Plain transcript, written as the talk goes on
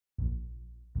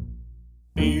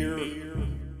Beer.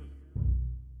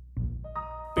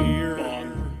 Beer.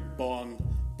 Bong.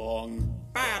 Bong.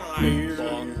 Battle Beer.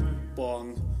 axe.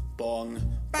 Bong.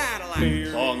 Bong. Battle Beer.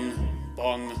 axe.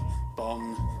 Bong.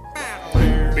 Bong. Battle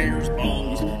axe. Beers,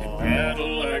 bongs, and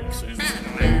battle axes.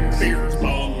 Beers,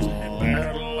 bongs, and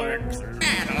battle axes.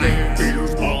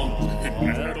 Beers, bongs,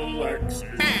 and battle axes.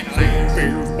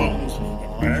 Beers, bongs,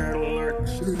 and battle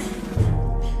axes.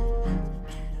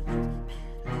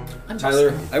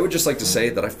 Tyler, I would just like to say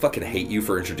that I fucking hate you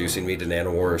for introducing me to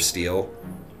Nanowar of Steel.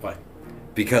 Why?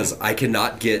 Because I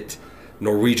cannot get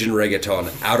Norwegian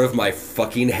reggaeton out of my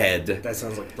fucking head. That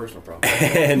sounds like a personal problem.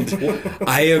 And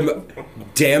I am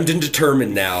damned and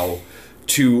determined now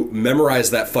to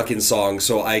memorize that fucking song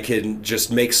so I can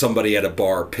just make somebody at a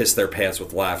bar piss their pants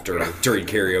with laughter during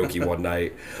karaoke one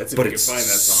night. That's if But you can it's find that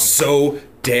song. so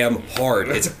damn hard.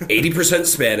 It's 80%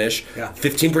 Spanish, Yeah.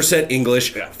 15%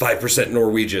 English, Yeah. 5%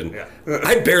 Norwegian. Yeah.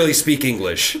 I barely speak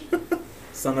English.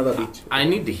 Son of a beach. I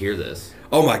need to hear this.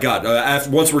 Oh my god!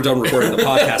 Once we're done recording the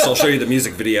podcast, I'll show you the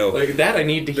music video. Like that, I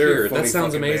need to They're hear. a funny That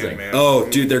sounds fucking amazing. band, man. Oh,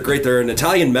 dude, they're great. They're an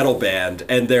Italian metal band,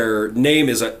 and their name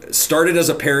is started as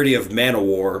a parody of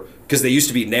Manowar because they used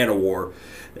to be Nanowar,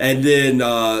 and then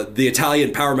the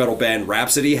Italian power metal band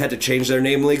Rhapsody had to change their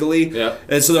name legally. Yeah.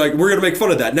 And so they're like, we're gonna make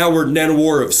fun of that. Now we're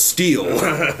Nanowar of Steel,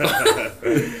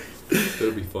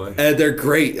 That'd be fun. and they're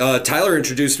great. Tyler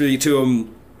introduced me to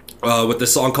them. With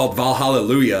this song called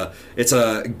Valhallelujah. It's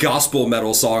a gospel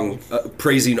metal song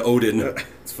praising Odin.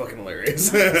 It's fucking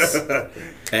hilarious.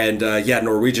 And yeah,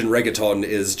 Norwegian reggaeton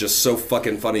is just so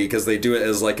fucking funny because they do it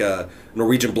as like a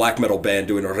Norwegian black metal band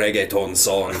doing a reggaeton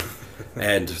song.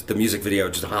 And the music video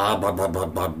just ba ba ba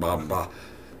ba ba ba.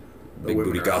 Big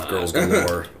women booty are goth hot. girls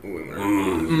galore.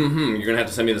 You're gonna have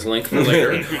to send me this link for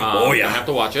later. Oh, yeah. I have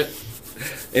to watch it.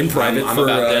 In private I'm for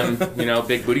about them,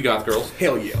 big booty goth girls.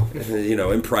 Hell yeah.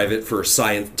 in private for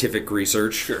scientific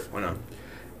research. Sure, why not?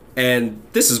 And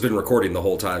this has been recording the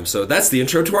whole time, so that's the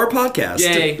intro to our podcast.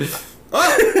 Yay!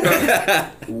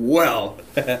 Well,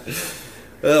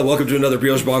 Welcome to another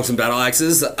Brioche Bonks and Battle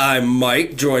Axes. I'm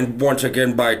Mike, joined once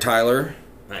again by Tyler.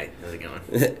 hi, how's it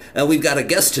going? And we've got a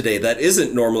guest today that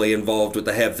isn't normally involved with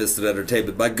the Ham-Fisted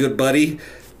Entertainment, my good buddy,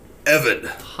 Evan.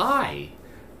 Hi.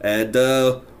 And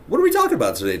what are we talking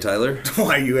about today, Tyler?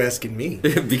 Why are you asking me?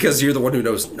 Because you're the one who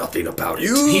knows nothing about it.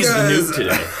 He's the noob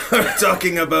today. are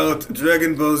talking about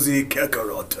Dragon Ball Z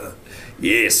Kakarot.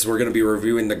 Yes, we're going to be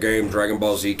reviewing the game Dragon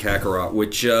Ball Z Kakarot,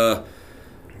 which I'll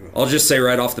just say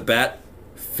right off the bat,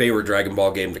 favorite Dragon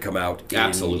Ball game to come out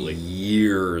Absolutely. in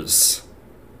years.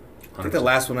 I think the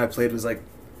last one I played was like,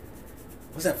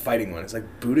 what's that fighting one? It's like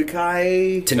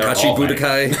Budokai? Tenkaichi all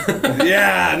Budokai.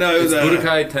 Yeah, no, it was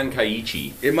Budokai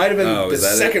Tenkaichi It might have been Oh, the is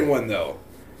that second one though.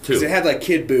 2. Because it had like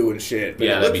Kid Buu and shit. But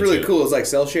Yeah, it that'd looked be really 2. cool. It was like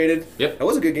cell shaded. Yep. That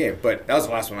was a good game, but that was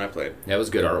the last one I played. That was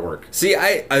good artwork. See,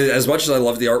 I as much as I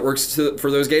love the artworks for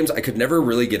those games, I could never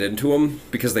really get into them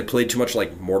because they played too much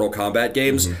like Mortal Kombat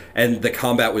games, and the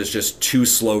combat was just too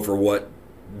slow for what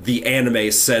the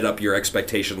anime set up your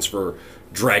expectations for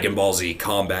Dragon Ball Z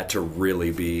combat to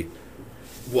really be.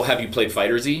 Well, have you played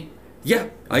Fighter Z? Yeah,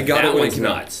 I got That it when it one's came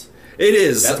out. nuts. It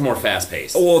is. That's more fast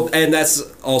paced. Well, and that's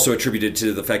also attributed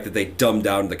to the fact that they dumbed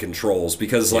down the controls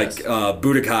because, like, Yes.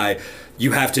 Budokai,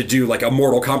 you have to do like a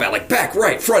Mortal Kombat, like back,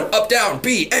 right, front, up, down,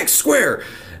 B, X, square,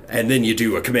 and then you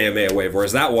do a Kamehameha wave.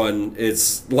 Whereas that one,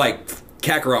 it's like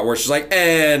Kakarot, where it's just like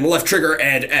and left trigger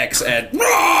and X and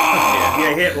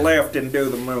You hit left and do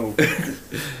the move.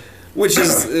 which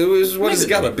is what it's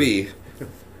gotta be.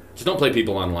 Just don't play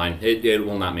people online. It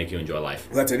will not make you enjoy life.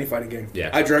 That's any fighting game.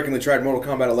 Yeah. I drunkenly tried Mortal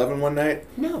Kombat 11 one night.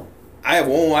 No.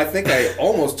 I think I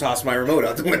almost tossed my remote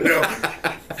out the window.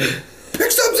 Pick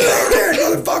something out there,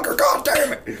 motherfucker! God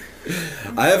damn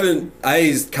it!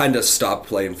 I kind of stopped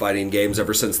playing fighting games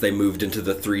ever since they moved into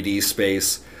the 3D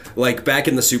space. Like back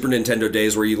in the Super Nintendo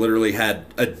days where you literally had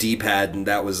a D-pad and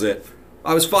that was it.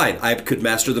 I was fine. I could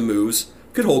master the moves,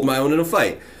 could hold my own in a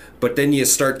fight. But then you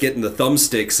start getting the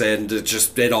thumbsticks and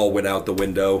it all went out the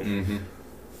window.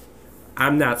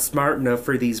 I'm not smart enough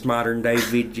for these modern day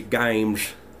video games.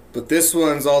 But this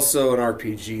one's also an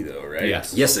RPG, though, right?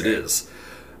 Yes. Yes, it is.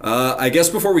 I guess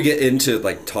before we get into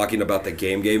like talking about the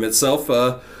game itself,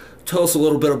 tell us a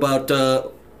little bit about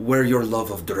where your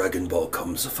love of Dragon Ball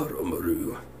comes from,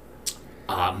 Maru.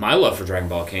 My love for Dragon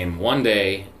Ball came one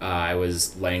day. I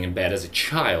was laying in bed as a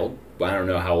child. I don't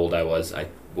know how old I was.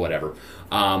 Whatever.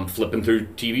 Flipping through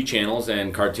TV channels,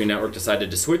 and Cartoon Network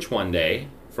decided to switch one day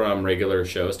from regular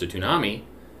shows to Toonami,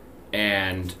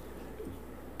 and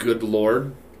good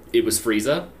lord, it was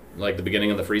Frieza. like the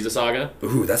beginning of the Frieza saga.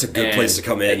 Ooh, that's a good And place to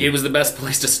come in. It was the best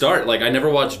place to start. Like, I never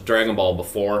watched Dragon Ball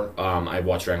before. I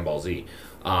watched Dragon Ball Z.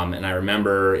 And I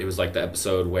remember it was like the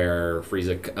episode where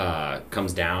Frieza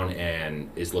comes down and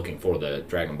is looking for the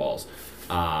Dragon Balls.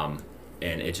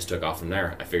 And it just took off from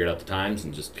there. I figured out the times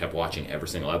and just kept watching every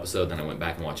single episode. Then I went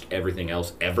back and watched everything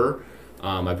else ever.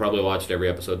 I probably watched every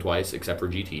episode twice, except for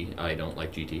GT. I don't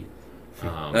like GT.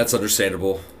 That's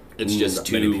understandable. It's just Not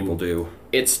too... many people do.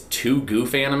 It's too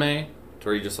goof anime, to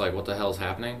where you're just like, what the hell's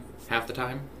happening half the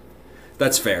time?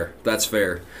 That's fair. That's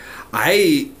fair.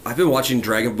 I've been watching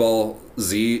Dragon Ball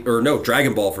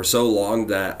Dragon Ball for so long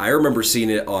that I remember seeing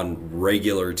it on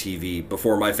regular TV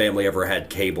before my family ever had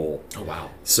cable. Oh,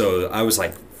 wow. So I was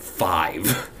like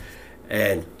 5.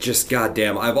 And just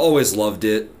goddamn, I've always loved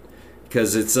it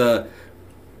because it's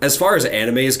as far as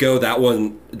animes go, that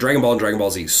one, Dragon Ball and Dragon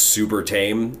Ball Z, super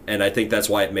tame, and I think that's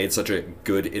why it made such a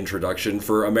good introduction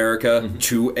for America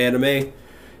to anime,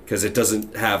 because it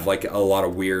doesn't have like a lot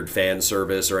of weird fan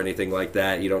service or anything like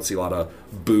that. You don't see a lot of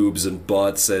boobs and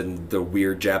butts and the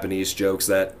weird Japanese jokes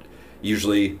that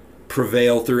usually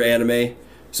prevail through anime.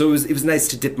 So it was nice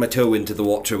to dip my toe into the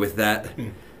water with that.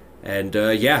 And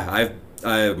yeah,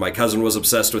 my cousin was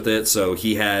obsessed with it, so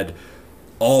he had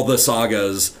all the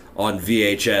sagas on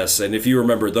VHS, and if you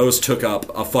remember, those took up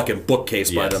a fucking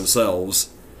bookcase by Yes. themselves.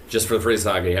 Just for the Frieza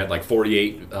saga, you had like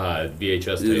 48 VHS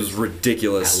tapes. It was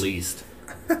ridiculous. At least.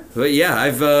 But yeah,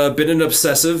 I've been an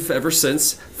obsessive ever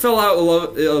since. Fell out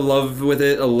of love with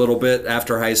it a little bit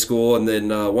after high school, and then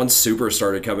once Super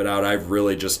started coming out, I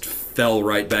really just fell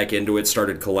right back into it,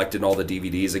 started collecting all the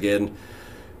DVDs again.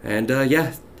 And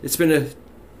yeah, it's been an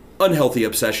unhealthy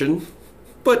obsession,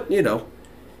 but you know,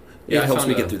 it Yeah, I helps found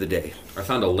me get through the day. I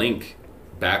found a link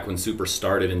back when Super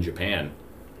started in Japan,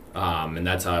 and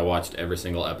that's how I watched every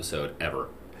single episode ever.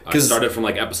 I 'Cause- started from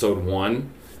like episode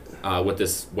 1 with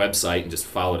this website and just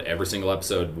followed every single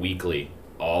episode weekly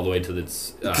all the way to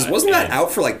this. Because wasn't that end.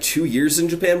 out for like 2 years in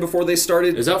Japan before they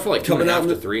started? It was out for like coming 2.5 out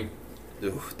to in- 3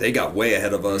 Ooh, they got way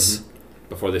ahead of us.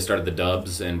 before they started the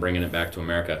dubs and bringing it back to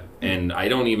America. And I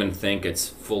don't even think it's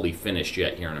fully finished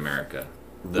yet here in America.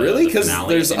 Really? the Because finale,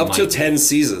 there's it up to might be. 10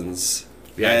 seasons.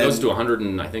 Yeah, it And- goes to 100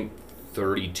 and I think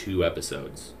 32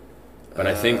 episodes. But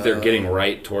I think they're getting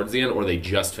right towards the end, or they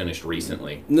just finished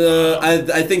recently. No, I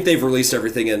think they've released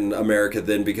everything in America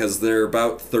then, because they're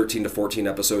about 13 to 14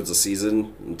 episodes a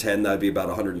season. And 10, that'd be about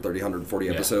 130, 140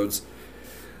 Yeah. episodes.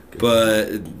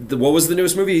 But what was the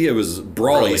newest movie? It was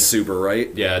Broly Broly. Super, right?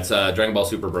 Yeah, it's Dragon Ball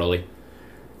Super Broly.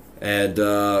 And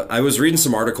I was reading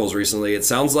some articles recently. It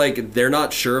sounds like they're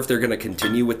not sure if they're going to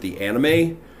continue with the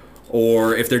anime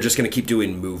or if they're just going to keep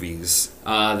doing movies. The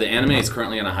anime is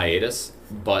currently on a hiatus,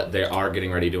 but they are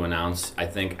getting ready to announce, I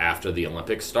think, after the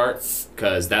Olympics start,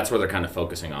 because that's where they're kind of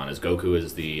focusing on, is Goku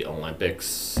is the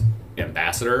Olympics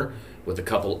ambassador with a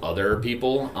couple other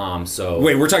people. So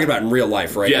Wait, we're talking about in real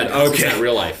life, right? Yeah, that's okay. in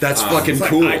real life. That's fucking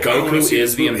cool. Goku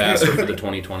is the ambassador for the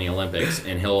 2020 Olympics,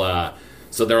 and he'll.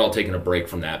 So they're all taking a break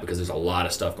from that because there's a lot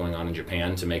of stuff going on in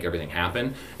Japan to make everything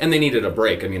happen, and they needed a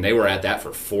break. I mean, they were at that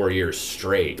for 4 years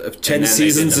straight. 10 And then they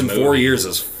seasons did in the 4 movie. years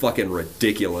is fucking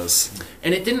ridiculous.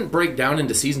 And it didn't break down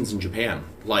into seasons in Japan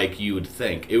like you would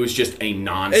think. It was just a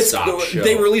non-stop show.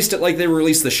 They released it like they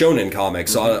released the Shonen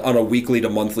comics on a weekly to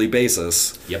monthly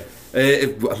basis. Yep.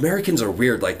 Americans are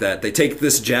weird like that. They take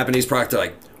this Japanese product, they're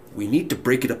like, we need to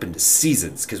break it up into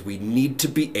seasons because we need to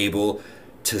be able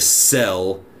to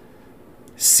sell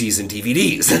season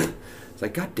DVDs. It's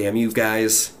like, God damn you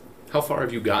guys. How far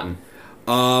have you gotten?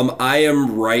 I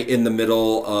am right in the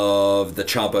middle of the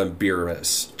Champa and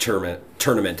Beerus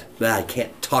tournament. I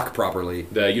can't talk properly.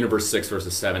 The Universe 6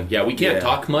 versus 7. Yeah, we can't Yeah.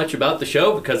 talk much about the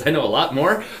show because I know a lot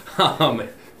more.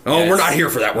 Oh, yes. we're not here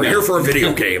for that. We're No. here for a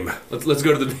video game. Let's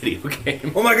go to the video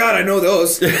game. Oh my god, I know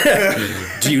those.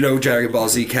 Do you know Dragon Ball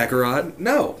Z Kakarot?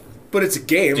 No, but it's a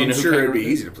game. Do you I'm know who sure it'd be Kakarot is?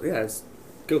 easy to play. Yeah, it's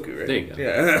Goku, right? There you go.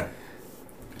 Yeah.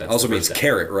 That's Also the means first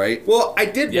carrot, right? Well, I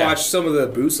did Yeah. watch some of the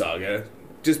Boo Saga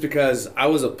just because I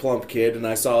was a plump kid and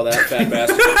I saw that fat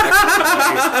bastard. And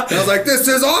I was like, this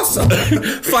is awesome.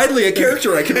 Finally, a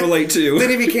character I can relate to. Then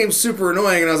he became super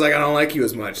annoying and I was like, I don't like you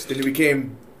as much. Then he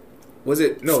became. Was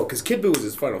it? No, because Kid Boo was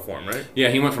his final form, right? Yeah,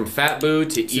 he went from Fat Boo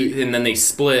to and then they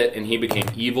split, and he became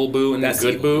Evil Boo and That's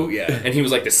Good Evil Boo. Boo, yeah. And he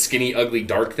was like the skinny, ugly,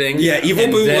 dark thing. Yeah, Evil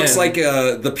And Boo then- looks like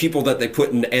the people that they put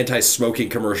in anti-smoking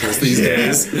commercials these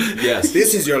days. Yes.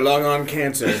 This is your lung-on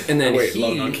cancer. And then Oh, wait, he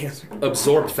lung-on cancer.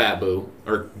 absorbed Fat Boo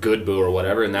or Good Boo or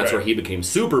whatever, and that's Right. where he became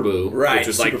Super Boo, Right, which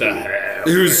was like Super the Boo.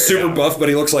 Who's super buff, but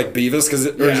he looks like Beavis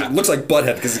Yeah. he looks like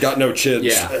Butthead because he's got no chin.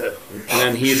 Yeah. And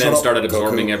then he Shut then up, started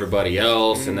absorbing Goku. everybody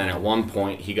else, and then at one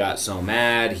point he got so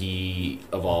mad he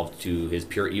evolved to his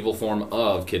pure evil form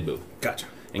of Kid Buu. Gotcha.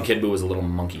 And Kid Buu was a little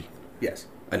monkey. Yes.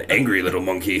 An angry little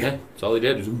monkey. Yeah, that's all he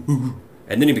did.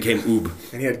 And then he became Oob.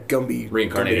 And he had Gumby.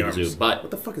 Reincarnated Gumby as arms. Oob, but-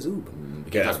 What the fuck is Oob?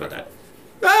 We can't talk about that.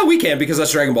 We can because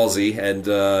that's Dragon Ball Z, and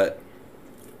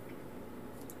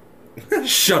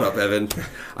shut up, Evan.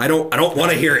 I don't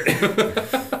want to hear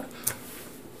it.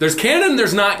 There's canon,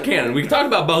 there's not canon. We can talk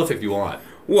about both if you want.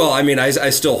 Well, I mean, I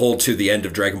still hold to the end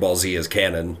of Dragon Ball Z as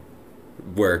canon,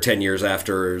 where 10 years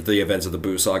after the events of the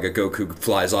Buu Saga, Goku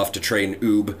flies off to train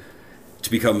Oob to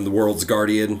become the world's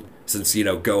guardian. Since,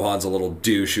 Gohan's a little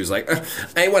douche who's like,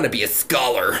 I want to be a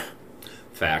scholar.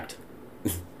 Fact.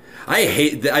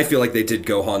 I feel like they did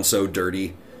Gohan so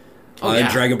dirty Oh, in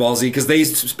yeah. Dragon Ball Z because they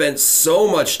spent so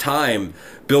much time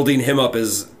building him up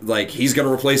as like he's going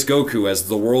to replace Goku as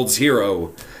the world's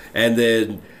hero, and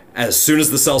then as soon as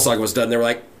the Cell Saga was done, they were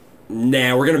like,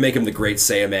 "Nah, we're going to make him the Great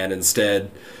Saiyaman instead."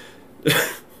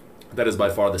 That is by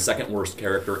far the second worst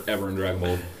character ever in Dragon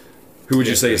Ball. Who would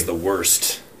you say is the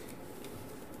worst?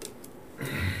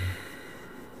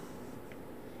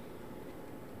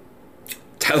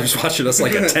 Tyler's watching us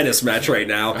like a tennis match right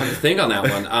now. Think on that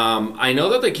one. I know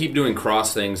that they keep doing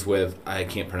cross things with, I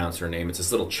can't pronounce her name. It's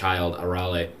this little child,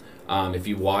 Arale. If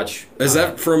you watch... Is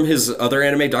that from his other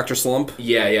anime, Dr. Slump?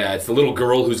 Yeah. It's the little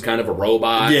girl who's kind of a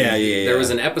robot. Yeah. There was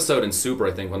an episode in Super,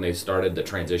 I think, when they started the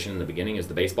transition in the beginning, is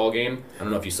the baseball game. I don't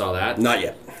know if you saw that. Not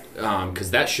yet. Because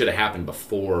that should have happened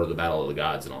before the Battle of the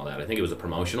Gods and all that. I think it was a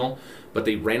promotional, but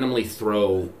they randomly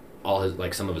throw all his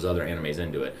some of his other animes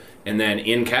into it, and then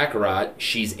in Kakarot,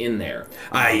 she's in there.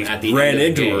 I at the ran end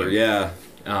of the into her, game.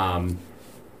 yeah.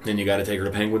 Then you got to take her to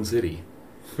Penguin City.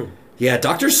 Yeah,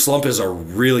 Dr. Slump is a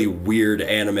really weird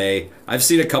anime. I've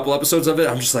seen a couple episodes of it.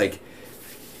 I'm just like,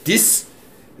 this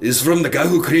is from the guy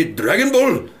who created Dragon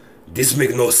Ball? This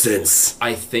make no sense.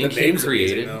 I think The he name's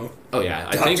created. amazing, though. Oh yeah,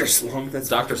 I Dr. think Slump, that's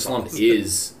Dr. fucking Slump awesome.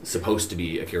 is supposed to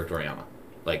be Akira Toriyama.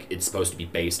 Like it's supposed to be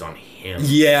based on him.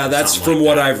 Yeah, or that's something from like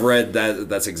what that. I've read.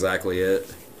 That's exactly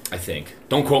it. I think.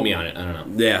 Don't quote me on it. I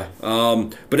don't know. Yeah.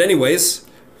 But anyways,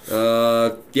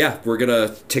 yeah, we're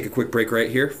gonna take a quick break right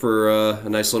here for a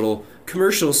nice little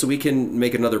commercial, so we can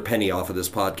make another penny off of this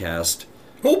podcast.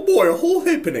 Oh boy, a whole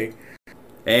halfpenny.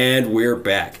 And we're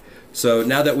back. So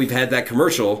now that we've had that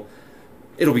commercial,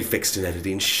 it'll be fixed in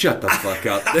editing. Shut the fuck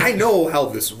up. I know how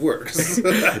this works.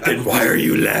 Then why are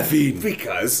you laughing?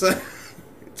 Because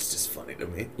it's just funny to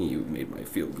me. You made my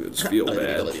feel goods feel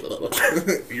bad.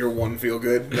 Your one feel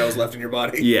good that was left in your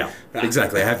body. Yeah,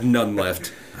 exactly. I have none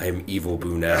left. I am evil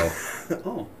Boo now.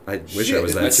 Oh. I wish I Shit,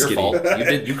 was that That's your skinny.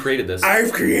 fault. You created this.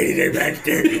 I've created a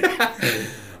bacteria.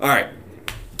 All right,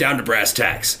 down to brass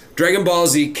tacks. Dragon Ball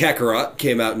Z Kakarot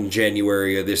came out in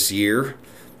January of this year.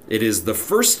 It is the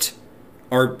first...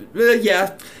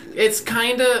 yeah. It's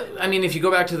kind of, I mean, if you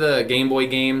go back to the Game Boy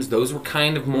games, those were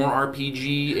kind of more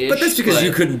RPG-ish. But that's because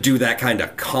you couldn't do that kind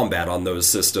of combat on those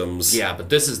systems. Yeah, but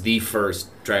this is the first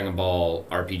Dragon Ball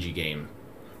RPG game.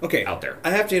 Okay, Out there.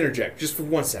 I have to interject just for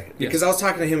 1 second Yes. because I was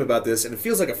talking to him about this, and it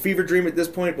feels like a fever dream at this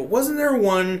point. But wasn't there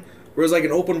one where it was like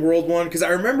an open world one? Because I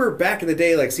remember back in the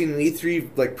day, like seeing an E3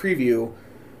 like preview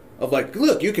of like,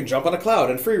 look, you can jump on a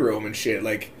cloud and free roam and shit.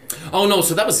 Like, Oh, no,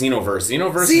 so that was Xenoverse.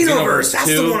 Xenoverse, that's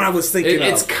the 2. one I was thinking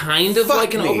It's of. kind of Fuck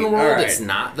like an me. open world. Alright. It's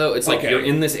not, though. It's like Okay. you're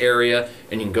in this area,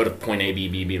 and you can go to point A, B,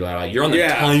 B, B, blah, blah. You're on the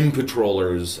Yeah. Time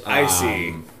Patrollers. I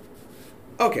see.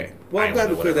 Okay, well, I'm glad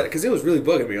we Island or cleared that whatever. because it was really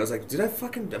bugging me. I was like, did I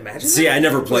fucking imagine? See, that? I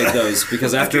never played those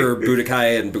because after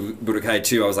Budokai and Budokai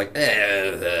 2, I was like,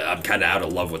 I'm kind of out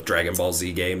of love with Dragon Ball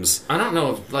Z games. I don't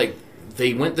know if, like,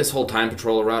 they went this whole Time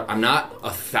Patroller route. I'm not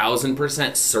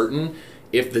 1,000% certain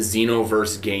if the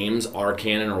Xenoverse games are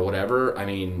canon or whatever. I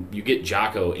mean, you get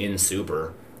Jocko in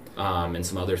Super and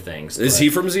some other things. Is but- he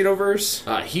from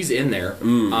Xenoverse? He's in there. A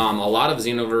lot of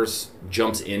Xenoverse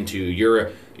jumps into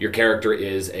your character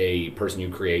is a person you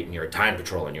create, and you're a time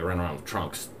patroller, and you run around with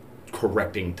Trunks,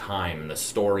 correcting time and the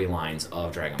storylines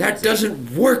of Dragon Ball That Z.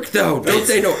 doesn't work, though. Don't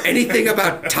they know anything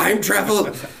about time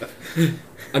travel?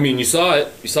 I mean, you saw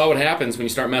it. You saw what happens when you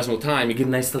start messing with time. You get a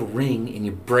nice little ring, and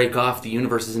you break off the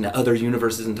universes into other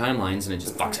universes and timelines, and it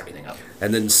just fucks everything up.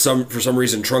 And then for some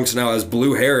reason, Trunks now has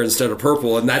blue hair instead of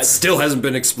purple, and that still hasn't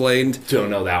been explained. Don't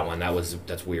know that one.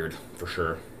 That's weird for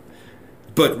sure.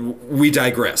 But we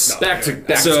digress. Back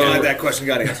to So- Glad that question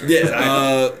got answered.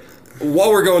 Yeah,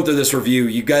 while we're going through this review,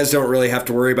 you guys don't really have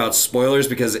to worry about spoilers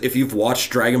because if you've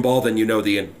watched Dragon Ball, then you know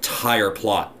the entire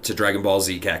plot to Dragon Ball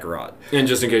Z Kakarot. and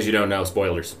just in case you don't know,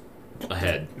 spoilers.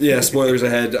 ahead. Yeah, spoilers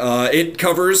ahead. It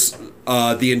covers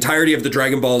the entirety of the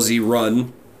Dragon Ball Z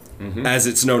run, as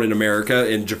it's known in America.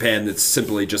 In Japan, it's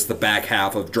simply just the back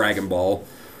half of Dragon Ball.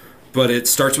 But it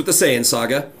starts with the Saiyan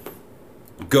saga.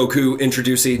 Goku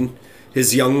introducing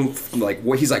his young,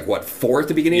 he's what, 4 at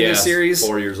the beginning of the series?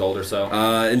 4 years old or so.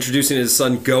 Introducing his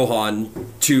son Gohan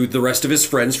to the rest of his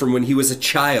friends from when he was a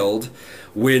child,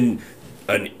 when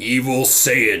an evil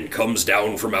Saiyan comes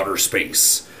down from outer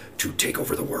space to take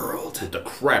over the world. With the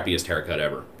crappiest haircut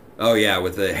ever. Oh yeah,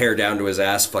 with the hair down to his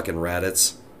ass, fucking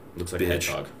Raditz. Looks like Bitch. a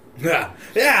hedgehog. Yeah,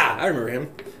 I remember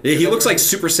him. Yeah, he looks like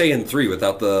Super Saiyan 3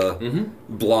 without the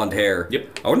blonde hair.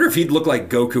 Yep. I wonder if he'd look like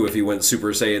Goku if he went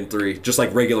Super Saiyan 3. Just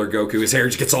like regular Goku, his hair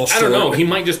just gets all I short. don't know. He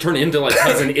might just turn into like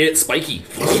Cousin It Spiky.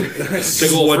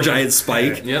 Big old one giant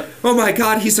spike. Yep. Oh my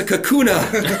god, he's a Kakuna.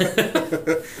 Understood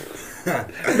that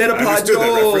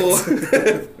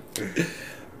Metapod.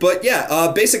 But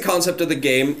yeah, basic concept of the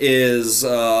game is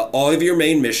all of your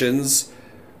main missions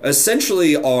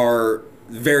essentially are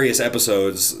various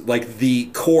episodes, like the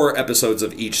core episodes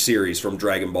of each series from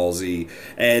Dragon Ball Z.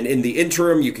 And in the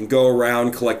interim, you can go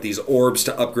around, collect these orbs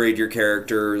to upgrade your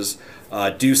characters,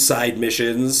 do side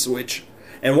missions,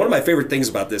 and one of my favorite things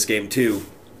about this game, too,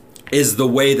 is the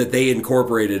way that they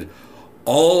incorporated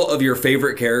all of your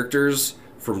favorite characters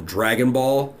from Dragon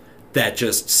Ball that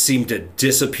just seemed to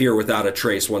disappear without a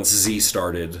trace once Z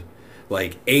started.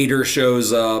 Like, Ader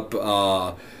shows up,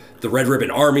 the Red Ribbon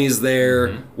Army's there,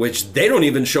 which they don't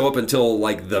even show up until,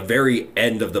 like, the very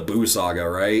end of the Buu saga,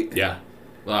 right? Yeah.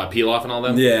 Pilaf and all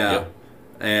them? Yeah. Yep.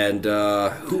 And,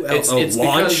 who else? It's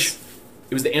Launch? because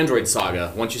it was the Android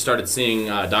saga. Once you started seeing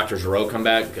Dr. Gero come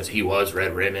back, because he was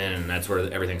Red Ribbon, and that's where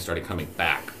everything started coming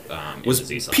back. Was into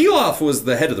Z saga. Pilaf was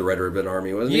the head of the Red Ribbon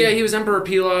Army, wasn't he? Yeah, he was Emperor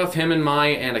Pilaf, him and Mai,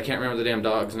 and I can't remember the damn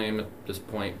dog's name at this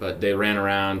point, but they ran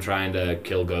around trying to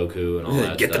kill Goku and all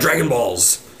that Get the stuff. Dragon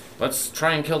Balls! Let's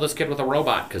try and kill this kid with a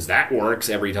robot, because that works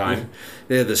every time.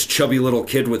 Yeah, this chubby little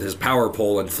kid with his power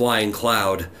pole and flying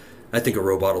cloud. I think a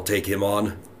robot will take him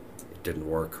on. It didn't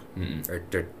work.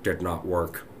 It did not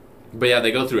work. But yeah,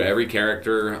 they go through every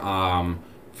character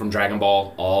from Dragon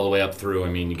Ball all the way up through. I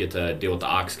mean, you get to deal with the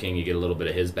Ox King, you get a little bit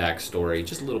of his backstory,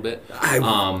 just a little bit.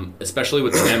 Especially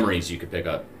with the memories you could pick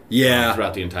up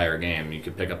throughout the entire game. You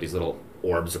could pick up these little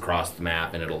orbs across the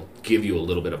map, and it'll give you a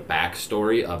little bit of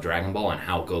backstory of Dragon Ball and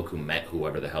how Goku met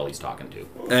whoever the hell he's talking to.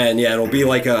 And yeah, it'll be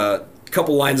like a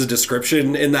couple lines of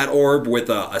description in that orb with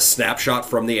a snapshot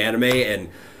from the anime, and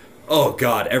oh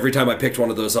god, every time I picked one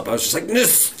of those up, I was just like,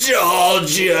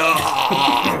 nostalgia!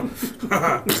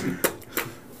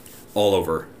 All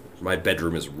over. My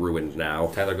bedroom is ruined now.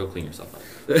 Tyler, go clean yourself up.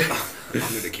 I'm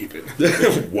going to keep it.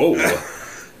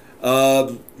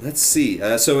 Whoa. Let's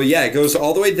see. So yeah, it goes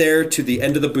all the way there to the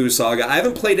end of the Buu saga. I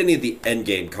haven't played any of the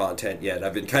endgame content yet.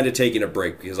 I've been kind of taking a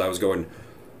break because I was going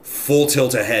full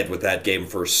tilt ahead with that game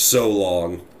for so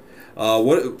long.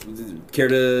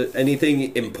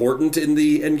 Anything important in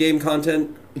the endgame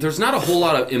content? There's not a whole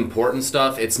lot of important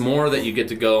stuff. It's more that you get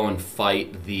to go and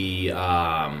fight the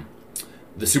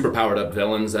super powered up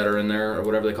villains that are in there, or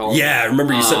whatever they call them. Yeah, I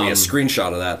remember you sent me a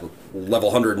screenshot of that. Level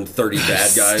 130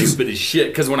 bad guys. Stupid as shit.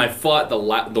 Because when I fought the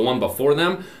one before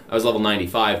them, I was level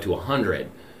 95 to 100.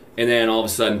 And then all of a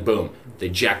sudden, boom, they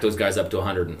jack those guys up to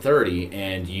 130,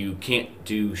 and you can't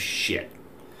do shit.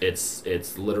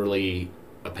 It's literally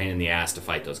a pain in the ass to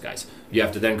fight those guys. You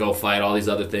have to then go fight all these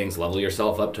other things, level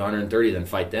yourself up to 130, then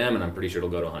fight them, and I'm pretty sure it'll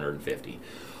go to 150.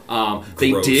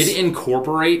 They Gross. did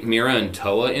incorporate Mira and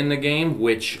Toa in the game,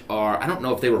 which are, I don't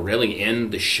know if they were really in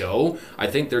the show. I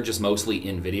think they're just mostly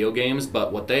in video games,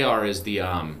 but what they are is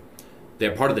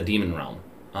they're part of the Demon Realm.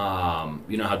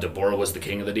 You know how Deborah was the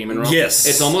king of the Demon Realm? Yes.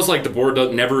 It's almost like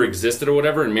Deborah never existed or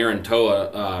whatever, and Mira and Toa,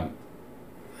 I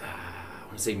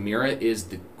want to say Mira is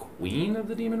the queen of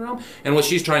the Demon Realm, and what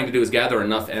she's trying to do is gather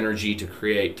enough energy to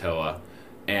create Toa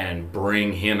and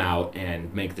bring him out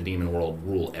and make the demon world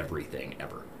rule everything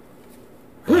ever.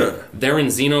 They're in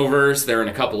Xenoverse, they're in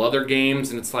a couple other games,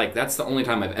 and it's like, that's the only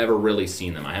time I've ever really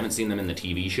seen them. I haven't seen them in the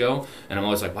TV show, and I'm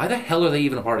always like, why the hell are they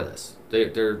even a part of this?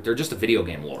 They're just a video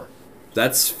game lore.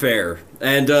 That's fair.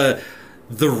 And the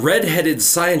red-headed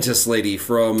scientist lady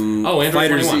from Android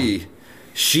Fighter 21.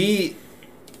 Z,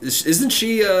 isn't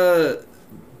she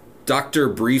Dr.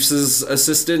 Briefs'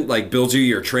 assistant, like builds you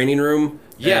your training room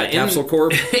at Capsule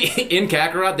Corp? In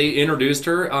Kakarot, they introduced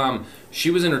her. She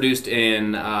was introduced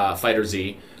in Fighter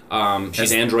Z.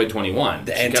 She's Android 21.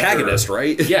 The antagonist,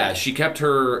 right? Yeah, she kept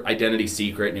her identity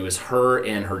secret, and it was her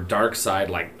and her dark side,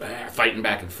 like, fighting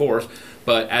back and forth.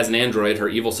 But as an android, her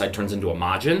evil side turns into a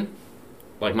Majin.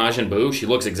 Like Majin Buu. She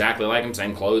looks exactly like him,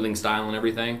 same clothing style and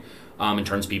everything. and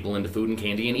turns people into food and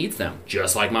candy and eats them,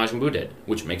 just like Majin Buu did,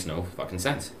 which makes no fucking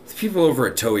sense. The people over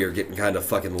at Toei are getting kind of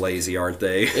fucking lazy, aren't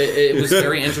they? It was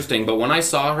very interesting, but when I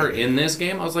saw her in this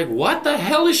game, I was like, what the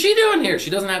hell is she doing here? She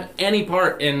doesn't have any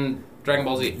part in Dragon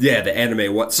Ball Z. Yeah, the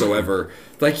anime whatsoever.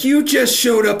 Like, you just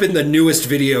showed up in the newest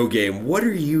video game. What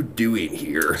are you doing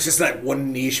here? It's just that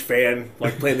one niche fan,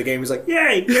 like, playing the game. He's like,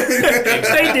 yay!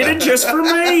 They did it just for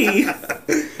me!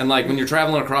 And, like, when you're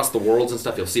traveling across the worlds and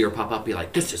stuff, you'll see her pop up, be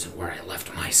like, this isn't where I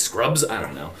left my scrubs. I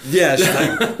don't know. Yeah, she's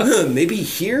like, maybe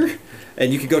here?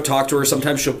 And you can go talk to her.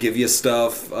 Sometimes she'll give you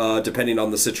stuff, depending on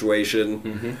the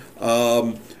situation.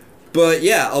 But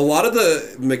yeah, a lot of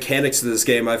the mechanics of this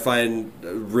game I find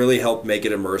really help make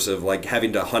it immersive, like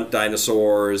having to hunt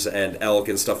dinosaurs and elk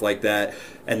and stuff like that,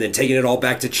 and then taking it all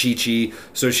back to Chi-Chi,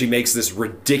 so she makes this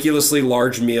ridiculously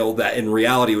large meal that in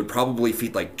reality would probably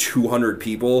feed like 200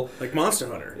 people. Like Monster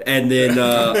Hunter. And then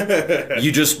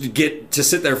you just get to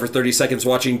sit there for 30 seconds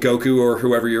watching Goku or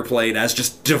whoever you're playing as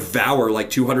just devour like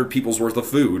 200 people's worth of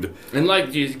food. And,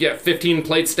 like, you get 15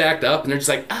 plates stacked up, and they're just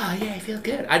like, oh, yeah, I feel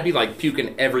good. I'd be, like,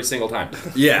 puking every single time.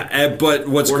 Yeah, but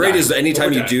what's Or great die. is anytime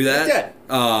Or you die. do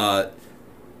that,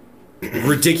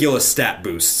 ridiculous stat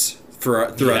boosts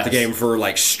throughout the Yes. game for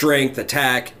like strength,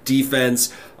 attack,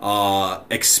 defense,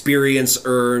 experience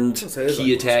earned.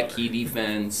 Key attack, key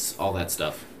defense, all that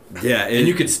stuff. Yeah, And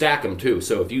you could stack them, too.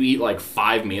 So if you eat, like,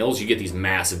 5 meals, you get these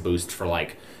massive boosts for,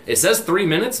 like, it says 3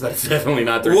 minutes, but it's definitely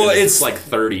not 3 Well, minutes. it's like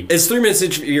 30. It's 3 minutes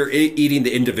each. You're eating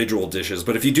the individual dishes,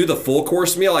 but if you do the full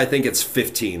course meal, I think it's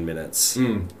 15 minutes.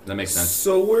 That makes sense.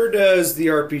 So where does the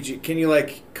RPG... Can you,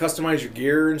 like, customize your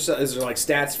gear and stuff? Is there, like,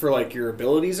 stats for, like, your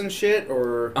abilities and shit?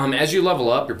 Or... As you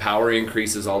level up, your power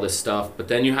increases, all this stuff, but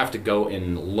then you have to go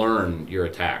and learn your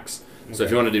attacks. So if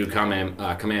you want to do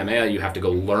Kamehameha, you have to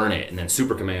go learn it, and then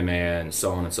Super Kamehameha, and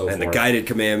so on and so forth. And the guided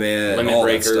Kamehameha, and Limit all that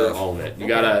Breaker, stuff. all of it. You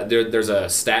gotta. There's a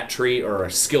stat tree or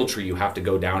a skill tree you have to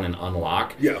go down and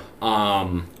unlock. Yeah.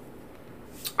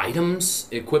 Items,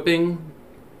 equipping,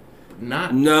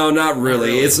 not. No, not really.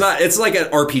 really. It's not. It's like an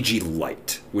RPG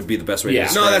light would be the best way Yeah. to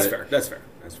describe No, that's it. fair. That's fair.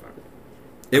 That's fine.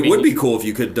 It mean, would be cool if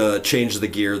you could change the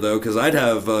gear though, because I'd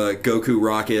have Goku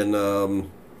rocking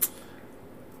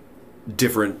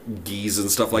different gis and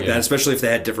stuff like Yeah. that, especially if they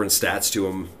had different stats to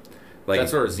them. Like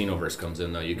That's where Xenoverse comes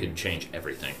in, though. You can change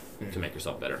everything to make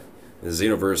yourself better. the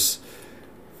Xenoverse.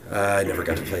 I never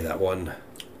got to play that one,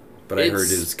 but I heard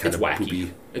it's kind of wacky.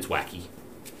 poopy. It's wacky.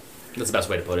 That's the best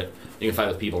way to put it. You can fight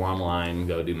with people online,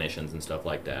 go do missions and stuff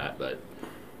like that, but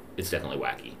it's definitely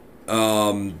wacky.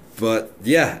 But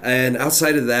yeah, and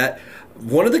outside of that,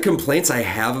 one of the complaints I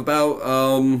have about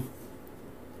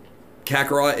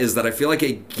Kakarot is that I feel like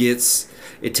it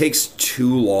takes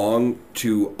too long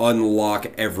to unlock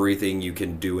everything you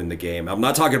can do in the game. I'm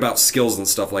not talking about skills and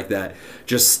stuff like that.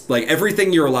 Just like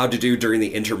everything you're allowed to do during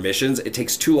the intermissions, it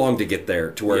takes too long to get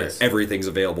there to where Yes. everything's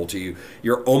available to you.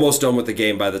 You're almost done with the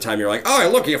game by the time you're like, oh,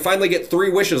 look, you finally get 3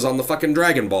 wishes on the fucking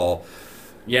Dragon Ball.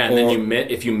 Yeah, and then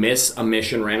if you miss a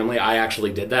mission randomly, I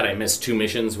actually did that. I missed 2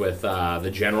 missions with the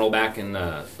general back in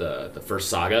the first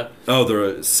saga. Oh,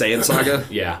 the Saiyan Saga?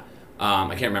 Yeah. I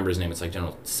can't remember his name. It's like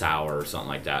General Sauer or something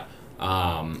like that.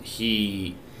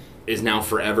 He is now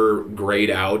forever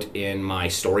grayed out in my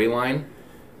storyline,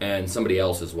 and somebody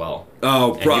else as well.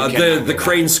 Oh, And you cannot the go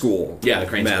Crane back. School. Yeah, the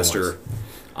Crane School Master.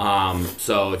 ones.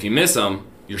 So if you miss them,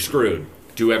 you're screwed.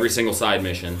 Do every single side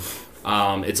mission.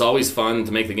 It's always fun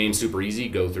to make the game super easy.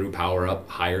 Go through, power up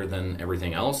higher than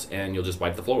everything else, and you'll just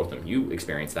wipe the floor with them. You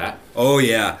experience that. Oh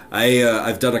yeah,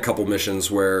 I've done a couple missions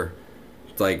where,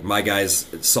 like, my guy's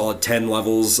solid 10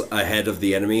 levels ahead of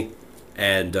the enemy,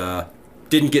 and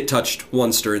didn't get touched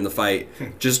once during the fight.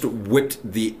 Just whipped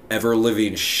the ever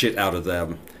living shit out of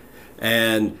them,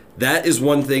 and that is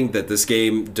one thing that this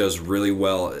game does really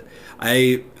well.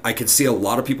 I could see a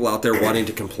lot of people out there wanting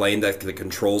to complain that the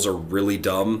controls are really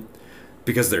dumb,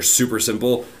 because they're super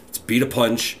simple. It's B to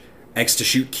punch, X to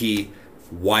shoot key,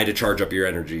 Y to charge up your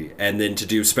energy. And then to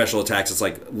do special attacks, it's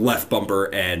like left bumper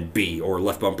and B, or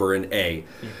left bumper and A.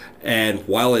 And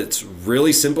while it's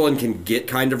really simple and can get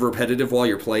kind of repetitive while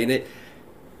you're playing it,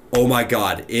 oh my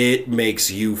god, it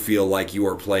makes you feel like you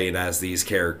are playing as these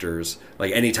characters.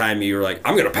 Like, anytime you're like,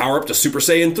 I'm going to power up to Super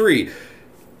Saiyan 3,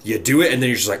 you do it, and then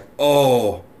you're just like,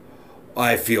 oh,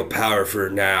 I feel powerful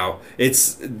now.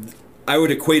 I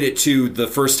would equate it to the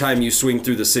first time you swing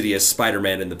through the city as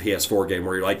Spider-Man in the PS4 game,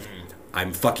 where you're like,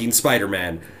 I'm fucking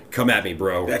Spider-Man. Come at me,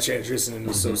 bro. That transition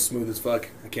was so smooth as fuck.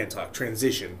 I can't talk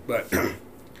transition, but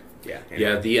yeah.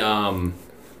 Yeah, the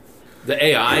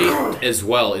AI as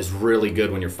well is really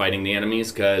good when you're fighting the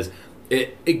enemies, because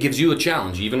it gives you a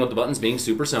challenge, even with the buttons being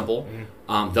super simple.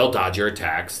 They'll dodge your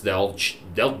attacks. They'll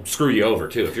screw you over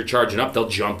too. If you're charging up, they'll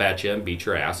jump at you and beat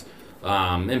your ass,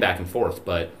 and back and forth.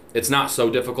 But it's not so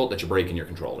difficult that you're breaking your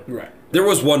controller. Right. There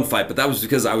was one fight, but that was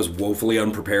because I was woefully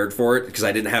unprepared for it, because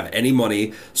I didn't have any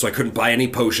money, so I couldn't buy any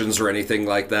potions or anything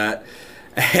like that.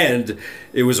 And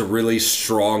it was a really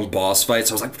strong boss fight,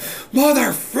 so I was like,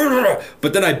 motherfucker!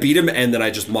 But then I beat him, and then I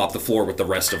just mopped the floor with the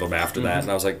rest of them after that.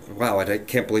 And I was like, wow, I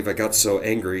can't believe I got so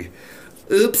angry.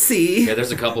 Oopsie. Yeah,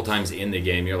 there's a couple times in the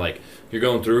game you're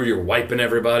going through, you're wiping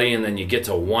everybody, and then you get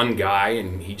to one guy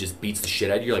and he just beats the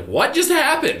shit out of you. You're like, what just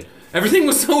happened? Everything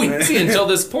was so easy until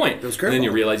this point. And then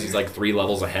you realize he's like 3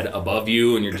 levels ahead above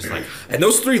you, and you're just like... And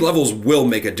those 3 levels will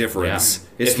make a difference.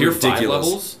 Yeah. It's if you're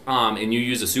ridiculous. 5 levels, and you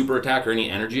use a super attack or any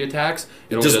energy attacks,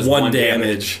 it only Just does 1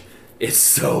 damage. It's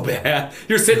so bad.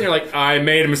 You're sitting there like, I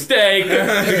made a mistake.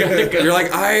 You're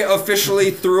like, I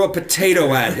officially threw a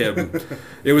potato at him.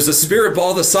 It was a spirit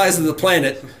ball the size of the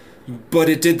planet, but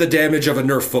it did the damage of a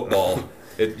Nerf football.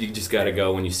 You just gotta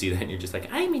go when you see that, and you're just like,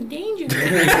 I'm in danger.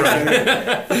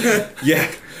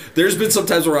 Yeah. There's been some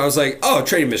times where I was like, oh,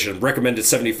 training mission, recommended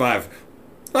 75.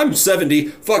 I'm 70.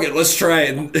 Fuck it, let's try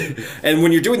it. And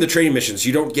when you're doing the training missions,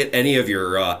 you don't get any of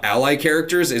your ally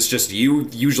characters. It's just you,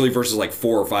 usually versus like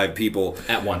 4 or 5 people.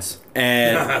 At once.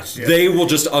 And they will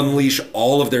just unleash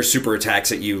all of their super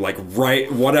attacks at you, like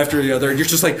right one after the other. And you're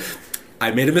just like,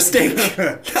 I made a mistake.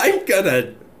 I'm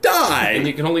gonna die. And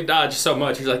you can only dodge so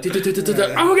much. He's like,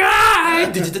 oh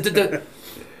god!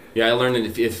 Yeah, I learned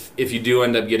that if you do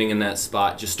end up getting in that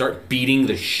spot, just start beating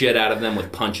the shit out of them with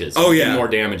punches. Oh, yeah. Do more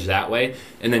damage that way,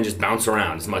 and then just bounce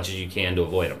around as much as you can to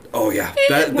avoid them. Oh, yeah.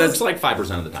 It works like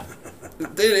 5% of the time.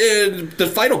 The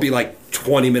fight will be like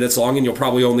 20 minutes long, and you'll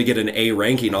probably only get an A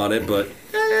ranking on it, but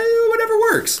whatever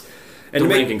works. And The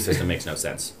ranking system makes no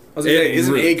sense. I was gonna say,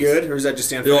 isn't really- A good, or does that just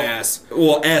stand for ass?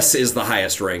 Well, S is the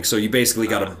highest rank, so you basically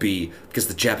got a B, because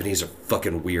the Japanese are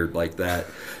fucking weird like that.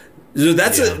 So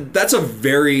that's a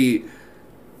very,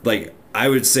 like, I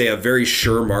would say a very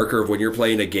sure marker of when you're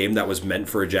playing a game that was meant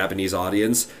for a Japanese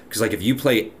audience. Because, like, if you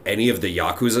play any of the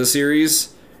Yakuza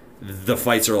series, the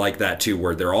fights are like that too,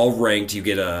 where they're all ranked. You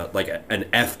get an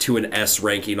F to an S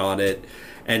ranking on it.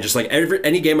 And just like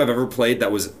any game I've ever played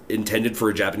that was intended for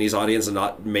a Japanese audience and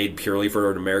not made purely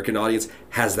for an American audience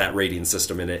has that rating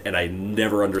system in it, and I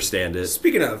never understand it.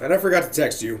 Speaking of, and I forgot to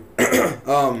text you.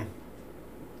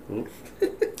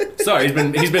 Sorry,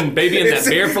 he's been babying that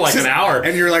beer for like an hour.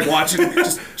 And you're like watching it.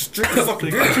 Just drink the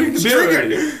fucking beer.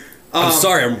 Drink it. I'm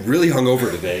sorry, I'm really hungover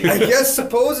today. I guess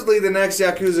supposedly the next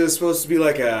Yakuza is supposed to be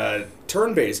like a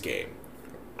turn-based game.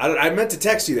 I meant to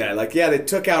text you that. Like, yeah, they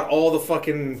took out all the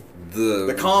fucking...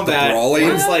 The combat, the brawling?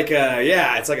 it's like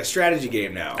it's like a strategy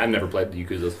game now. I've never played the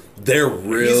Yakuza. They're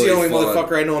really He's the only fun.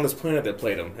 motherfucker I know on this planet that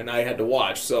played them, and I had to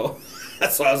watch, so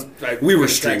that's why we were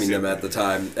streaming them at the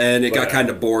time, and it got kind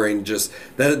of boring. Just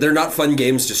that they're not fun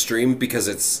games to stream because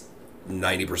it's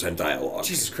 90% dialogue.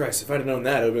 Jesus Christ, if I'd have known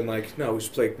that, I would have been like, no, we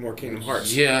should play more Kingdom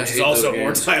Hearts. Yeah, I which is hate also those more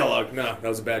games. dialogue. No, that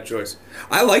was a bad choice.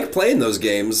 I like playing those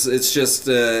games. It's just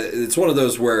it's one of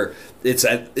those where it's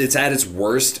at its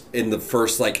worst in the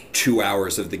first like 2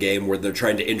 hours of the game, where they're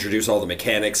trying to introduce all the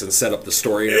mechanics and set up the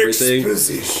story and everything.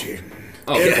 Exposition.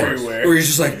 Oh, of course. Everywhere. Where you're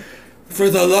just like, for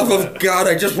the love of God,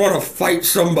 I just want to fight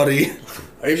somebody.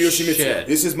 I am Yoshimitsu. Shit.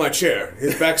 This is my chair.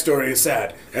 His backstory is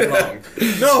sad and long.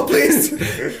 No, please.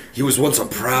 He was once a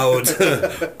proud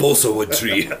balsawood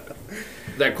tree.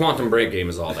 That Quantum Break game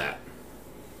is all that.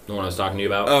 The one I was talking to you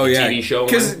about. Oh the yeah, TV show.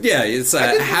 because one? it's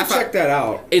I didn't half check that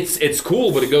out. It's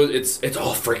cool, but it's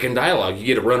all freaking dialogue. You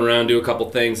get to run around, do a couple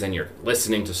things, and you're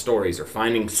listening to stories or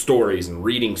finding stories and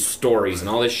reading stories and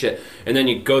all this shit. And then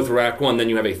you go through Act 1, then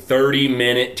you have a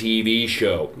 30-minute TV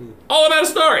show all about a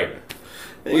story.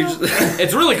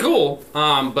 It's really cool,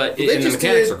 but and the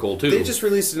mechanics are cool too. They just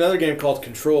released another game called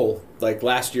Control like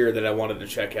last year that I wanted to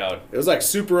check out. It was like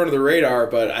super under the radar,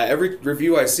 but every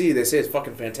review I see, they say it's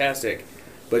fucking fantastic.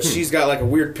 But she's got like a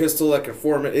weird pistol that can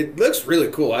form it. It looks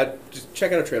really cool. I just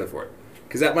check out a trailer for it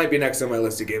because that might be next on my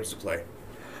list of games to play.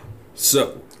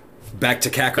 So, back to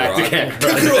Kakarot. Back to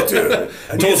Kakarot. Control 2.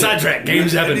 I Total sidetrack.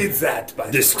 Games I happen. need that. By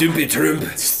The stupid trump.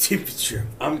 stupid true.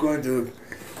 I'm going to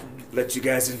let you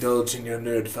guys indulge in your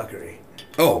nerd fuckery.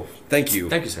 Oh, thank you.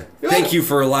 Thank you, sir. Thank you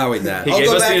for allowing that. He I'll gave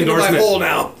go us back the into my endorsement. hole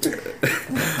now.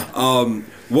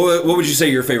 What would you say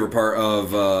your favorite part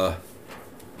of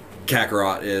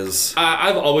Kakarot is?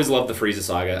 I've always loved the Frieza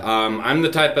saga. I'm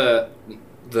the type of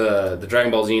the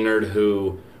Dragon Ball Z nerd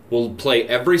who will play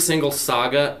every single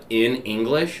saga in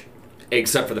English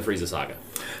except for the Frieza saga.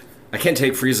 I can't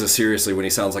take Frieza seriously when he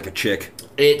sounds like a chick.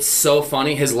 It's so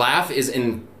funny. His laugh is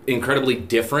incredibly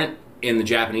different in the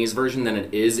Japanese version than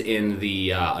it is in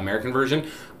the American version.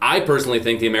 I personally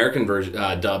think the American version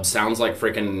dub sounds like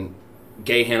freaking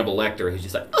gay Hannibal Lecter. He's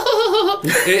just like,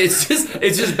 it's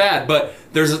just bad. But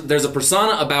there's a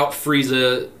persona about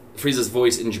Frieza's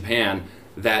voice in Japan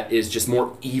that is just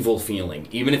more evil feeling,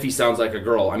 even if he sounds like a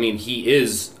girl. I mean, he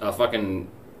is a fucking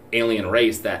alien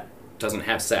race that doesn't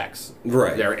have sex.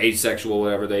 Right. They're asexual,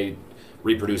 whatever, they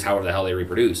reproduce however the hell they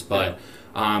reproduce. But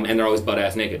and they're always butt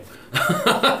ass naked.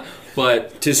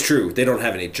 But 'tis true, they don't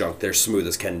have any junk. They're smooth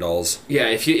as Ken dolls. yeah,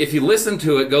 if you listen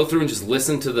to it, go through and just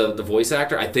listen to the voice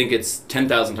actor. I think it's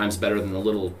 10,000 times better than the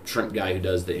little shrimp guy who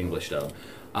does the English dub.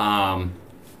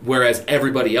 Whereas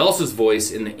everybody else's voice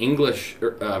in the English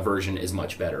version is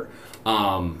much better.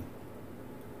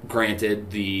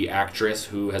 Granted, the actress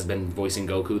who has been voicing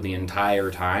Goku the entire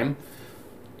time,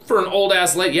 for an old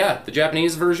ass lady, the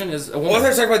Japanese version is a woman. Well, I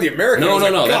thought you were talking about the American. I was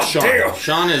No, like, that's Sean. damn.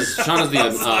 Sean is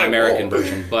the American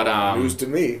version, but News to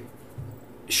me.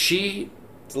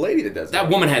 It's a lady that does that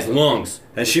woman has lungs.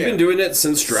 Has she been doing it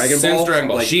since Dragon Ball? Since Dragon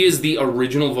Ball. Like, She is the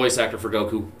original voice actor for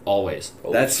Goku, always.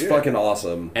 that's shit. fucking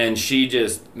awesome. And she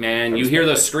just, man, you hear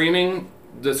the screaming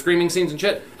scenes and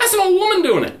shit. That's an old woman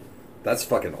doing it. That's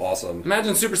fucking awesome.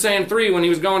 Imagine Super Saiyan 3 when he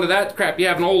was going to that crap. You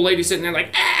have an old lady sitting there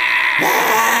like,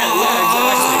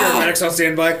 Paramedics on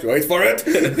standby. Wait for it.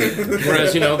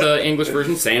 Whereas, the English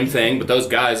version, same thing, but those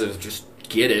guys just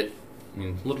get it. I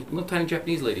mean, little tiny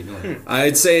Japanese lady doing it.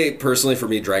 I'd say, personally, for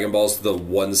me, Dragon Ball's the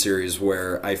one series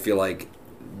where I feel like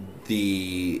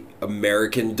the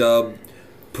American dub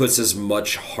puts as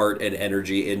much heart and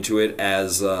energy into it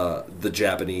as the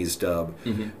Japanese dub.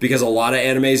 Mm-hmm. Because a lot of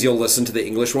animes, you'll listen to the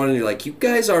English one and you're like, you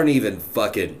guys aren't even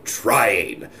fucking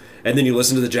trying. And then you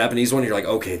listen to the Japanese one and you're like,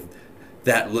 okay,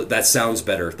 that sounds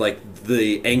better. Like,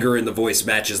 the anger in the voice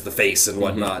matches the face and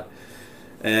whatnot.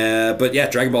 But yeah,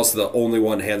 Dragon Ball's the only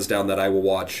one, hands down, that I will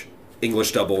watch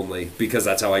English dub only, because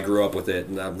that's how I grew up with it.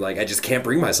 And I'm like, I just can't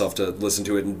bring myself to listen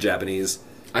to it in Japanese.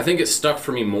 I think it stuck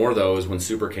for me more, though, is when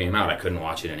Super came out. I couldn't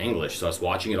watch it in English, so I was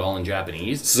watching it all in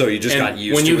Japanese. So you just got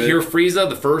used when to you it? hear Frieza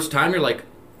the first time, you're like,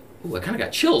 ooh, I kind of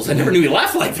got chills. I never knew he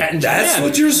laughed like that in Japan. That's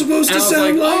what you're supposed and to I was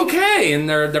sound like. Okay, and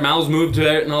their mouths move to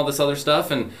it and all this other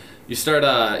stuff, and you start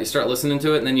listening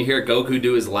to it, and then you hear Goku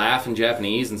do his laugh in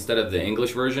Japanese instead of the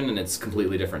English version, and it's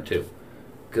completely different too.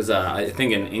 Because I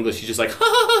think in English he's just like, ha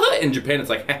ha ha. In Japan it's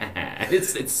like, ha ha ha.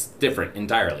 It's different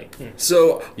entirely.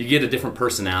 So You get a different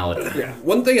personality.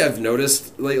 one thing I've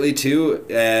noticed lately too,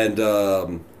 and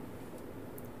a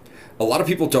lot of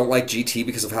people don't like GT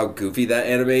because of how goofy that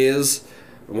anime is.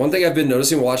 One thing I've been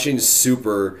noticing watching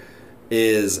Super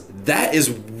is that is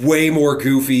way more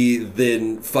goofy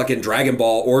than fucking Dragon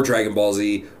Ball or Dragon Ball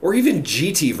Z or even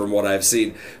GT from what I've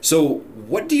seen. So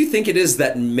what do you think it is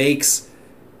that makes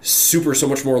Super so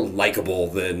much more likable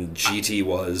than GT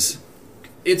was?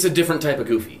 It's a different type of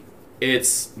goofy.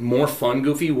 It's more fun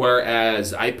goofy,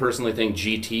 whereas I personally think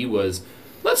GT was,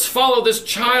 let's follow this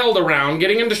child around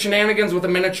getting into shenanigans with a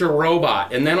miniature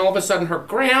robot, and then all of a sudden her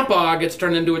grandpa gets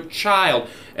turned into a child,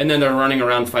 and then they're running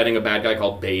around fighting a bad guy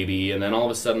called Baby, and then all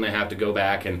of a sudden they have to go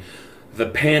back, and the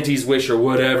panties wish or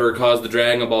whatever caused the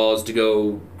Dragon Balls to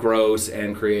go gross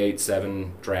and create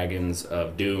 7 dragons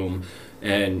of doom.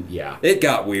 And yeah, It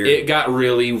got weird. it got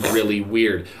really, really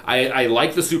weird. I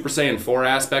like the Super Saiyan 4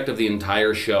 aspect of the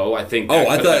entire show. I think that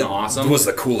I could have been thought awesome. it was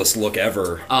the coolest look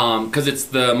ever. Because it's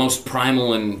the most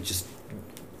primal and just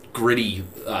gritty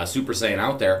Super Saiyan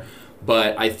out there.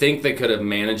 But I think they could have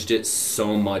managed it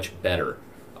so much better.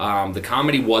 The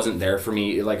comedy wasn't there for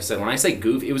me. Like I said, when I say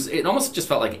goof, it almost just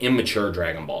felt like immature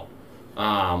Dragon Ball.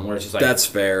 Where it's just like, That's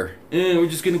fair. we're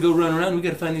just gonna go run around. We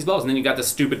gotta find these balls, and then you got the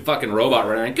stupid fucking robot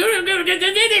running.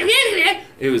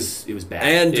 It was bad.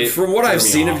 And It from what threw I've me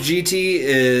seen of off. GT,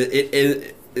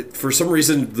 it for some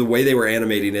reason the way they were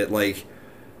animating it like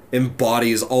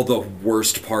embodies all the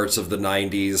worst parts of the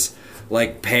 90s.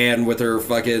 Like Pan with her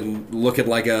fucking looking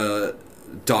like a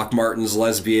Doc Martens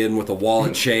lesbian with a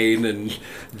wallet chain and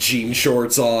jean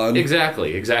shorts on.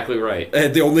 Exactly right.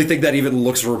 And the only thing that even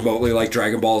looks remotely like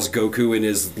Dragon Ball is Goku in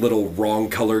his little wrong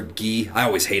colored gi. I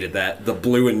always hated that. The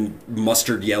blue and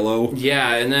mustard yellow.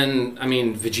 Yeah, and then I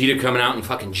mean Vegeta coming out in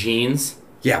fucking jeans.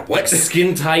 Yeah, what?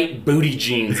 Skin tight booty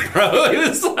jeans, bro. It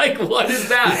was like, what is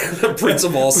that? The Prince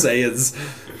of all Saiyans.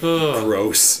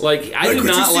 Gross. Like, I Like did what you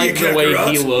not see like in the way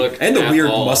Kakarot. he looked. And the at weird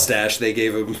all. mustache they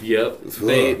gave him. Yep.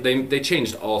 They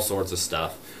changed all sorts of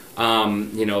stuff.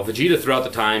 Vegeta throughout the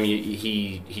time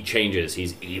he changes.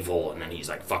 He's evil, and then he's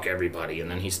like fuck everybody, and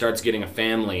then he starts getting a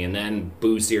family, and then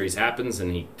Boo series happens,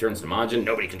 and he turns to Majin.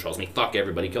 Nobody controls me. Fuck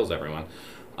everybody. Kills everyone.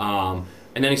 And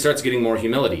then he starts getting more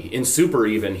humility. In Super,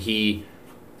 even he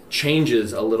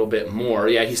changes a little bit more.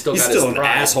 Yeah, he's still got still his an pride,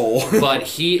 asshole. but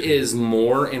he is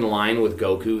more in line with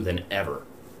Goku than ever.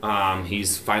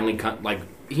 He's finally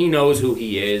he knows who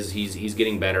he is. He's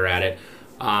getting better at it.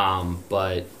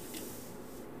 But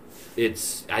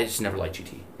I just never liked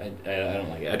GT. I don't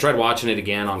like it. I tried watching it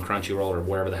again on Crunchyroll or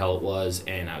wherever the hell it was,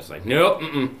 and I was like, nope,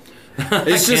 It's I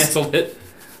just canceled it.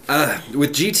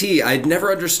 with GT, I'd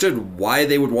never understood why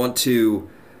they would want to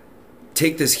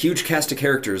take this huge cast of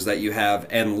characters that you have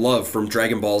and love from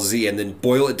Dragon Ball Z and then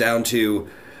boil it down to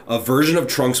a version of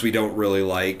Trunks we don't really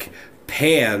like,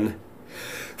 Pan.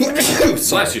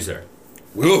 Bless you, sir.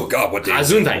 Oh God, what day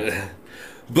is it? Azuntai.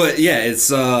 But yeah, it's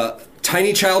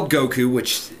Tiny Child Goku,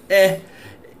 which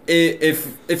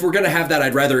if we're gonna have that,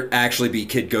 I'd rather actually be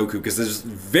Kid Goku because there's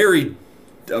very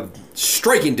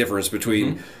striking difference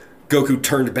between Goku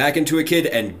turned back into a kid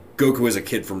and Goku as a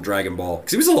kid from Dragon Ball.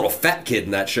 Because he was a little fat kid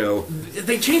in that show.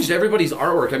 They changed everybody's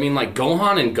artwork. I mean, like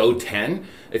Gohan and Goten,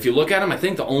 if you look at them, I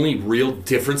think the only real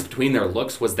difference between their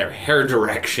looks was their hair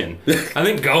direction. I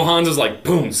think Gohan's was like,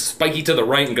 boom, spiky to the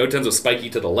right, and Goten's was spiky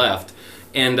to the left.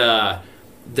 And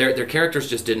their characters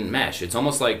just didn't mesh. It's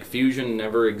almost like fusion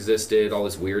never existed, all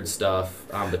this weird stuff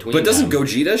between But doesn't them.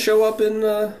 Gogeta show up in...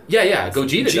 Yeah,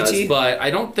 Gogeta GT? does, but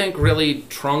I don't think really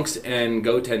Trunks and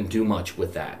Goten do much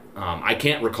with that. I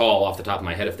can't recall off the top of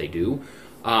my head if they do.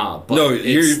 But No,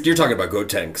 it's- you're talking about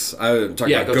Gotenks. I'm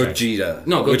talking about Gotenks. Gogeta.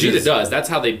 No, which Gogeta is does. That's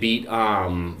how they beat Baby,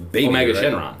 Omega right?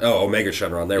 Shenron. Oh, Omega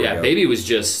Shenron. There we Yeah, go. Baby was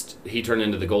just, he turned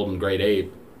into the Golden Great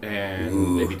Ape,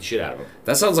 and they beat the shit out of him.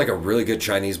 That sounds like a really good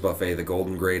Chinese buffet, the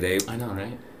Golden Great Ape. I know,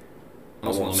 right? I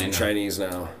want some Chinese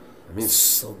now. I mean,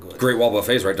 So good. Great Wall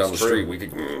Buffet's right down It's the true. street. We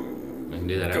could We can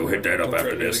do that. go hit that up Don't after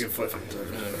try to this. get fucking-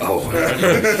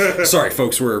 Oh, sorry,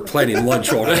 folks. We're planning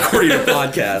lunch while recording a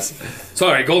podcast.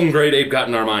 Sorry, Golden Great Ape got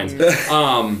in our minds.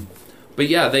 But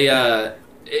yeah,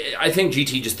 I think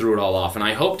GT just threw it all off, and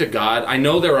I hope to God, I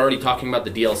know they're already talking about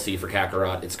the DLC for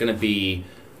Kakarot. It's going to be,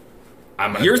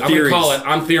 I'm going to call it,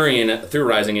 I'm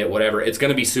theorizing it, whatever. It's going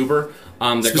to be Super.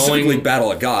 They're Specifically, going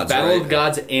Battle of Gods. Battle right? of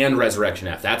Gods and Resurrection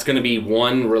F. That's going to be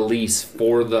one release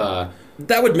for the.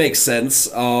 That would make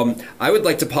sense. I would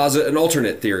like to posit an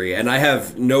alternate theory, and I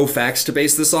have no facts to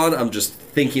base this on. I'm just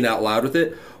thinking out loud with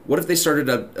it. What if they started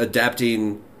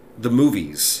adapting the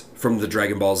movies from the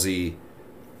Dragon Ball Z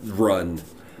run?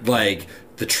 Like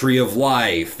the Tree of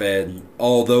Life and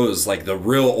all those, like the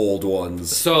real old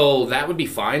ones. So that would be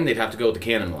fine. They'd have to go with the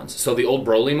canon ones. So the old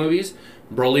Broly movies,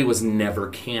 Broly was never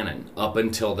canon up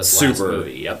until this last Super.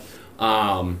 movie. Yep.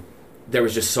 There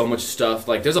was just so much stuff.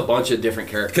 Like, there's a bunch of different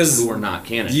characters who are not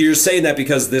canon. You're saying that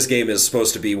because this game is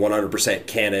supposed to be 100%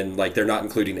 canon, like they're not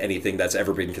including anything that's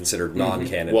ever been considered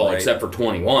non-canon, Well, right? except for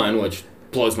 21, which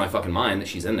blows my fucking mind that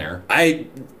she's in there.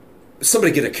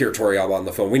 Somebody get Akira Toriyama on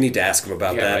the phone. We need to ask him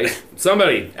about that. Right?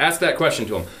 Somebody ask that question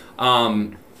to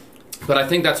him. But I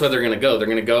think that's where they're going to go. They're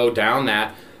going to go down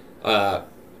that.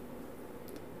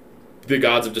 The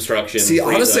Gods of Destruction. See,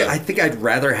 Frieza. honestly, I think I'd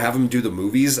rather have him do the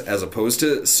movies as opposed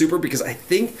to Super because I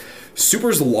think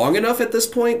Super's long enough at this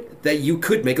point that you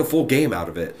could make a full game out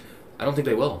of it. I don't think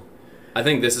they will. I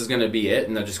think this is going to be it,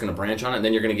 and they're just going to branch on it. And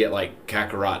then you're going to get like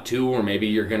Kakarot 2, or maybe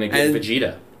you're going to get And-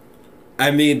 Vegeta. I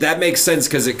mean, that makes sense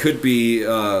because it could be,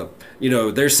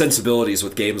 their sensibilities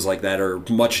with games like that are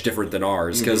much different than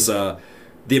ours because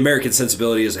the American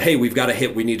sensibility is, hey, we've got a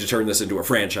hit, we need to turn this into a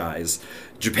franchise.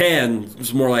 Japan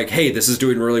is more like, hey, this is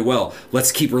doing really well.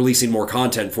 Let's keep releasing more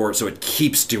content for it so it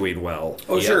keeps doing well.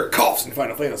 Oh, Yeah. sure. Coughs in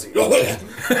Final Fantasy.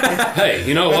 Hey,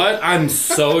 you know what? I'm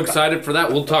so excited for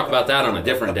that. We'll talk about that on a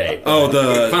different day. Oh,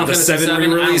 the Final Fantasy 7 VII, I don't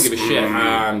re-release? give a shit.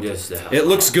 I'm just... It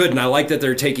looks good, and I like that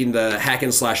they're taking the hack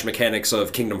and slash mechanics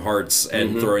of Kingdom Hearts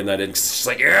and throwing that in. It's just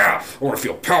like, yeah, I want to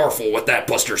feel powerful with that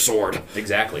Buster Sword.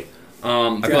 Exactly.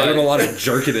 I've been doing a lot of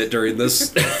jerking it during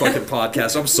this fucking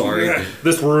podcast. I'm sorry.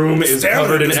 This room is Stamina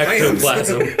covered in in his hands.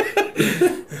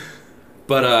 ectoplasm.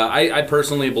 But I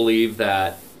personally believe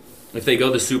that if they go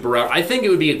the super route, I think it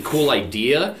would be a cool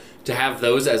idea to have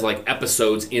those as like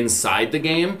episodes inside the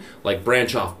game, like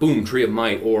branch off, boom, Tree of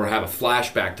Might, or have a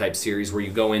flashback type series where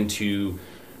you go into...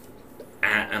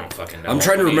 I don't fucking know. I'm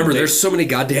trying to I mean, remember. they- There's so many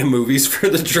goddamn movies for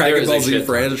the Dragon is a Ball Z shit ton.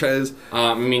 franchise.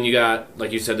 I mean, you got,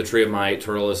 like you said, the Tree of Might,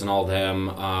 Turles, and all them,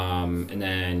 and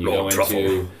then you Lord go into,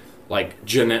 Truffle. like,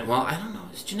 Janemba. Well, I don't know.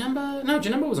 Is Janemba? No,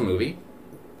 Janemba was a movie.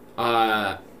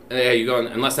 Yeah, you go,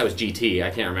 unless that was GT.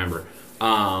 I can't remember.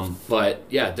 But,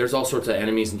 yeah, there's all sorts of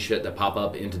enemies and shit that pop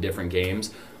up into different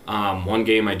games. One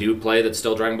game I do play that's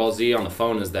still Dragon Ball Z on the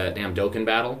phone is that damn Dokkan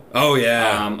Battle. Oh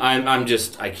yeah. I'm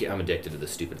addicted to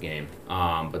this stupid game.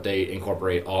 But they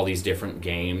incorporate all these different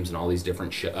games and all these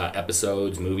different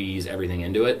episodes, movies, everything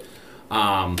into it.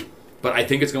 But I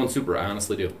think it's going Super. I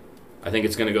honestly do. I think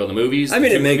it's going to go the movies. I mean,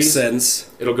 the it makes movies.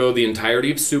 sense. It'll go the entirety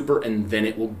of Super, and then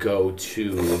it will go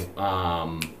to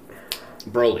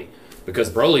Broly.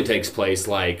 Because Broly takes place,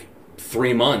 like,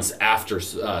 3 months after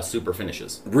Super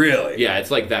finishes. Really? Yeah, it's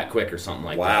like that quick or something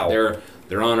like Wow. that.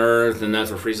 They're on Earth, and that's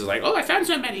where Frieza's like, oh, I found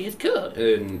somebody, it's cool.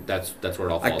 And that's where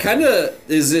it all falls. I kind of...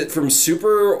 Is it from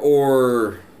Super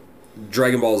or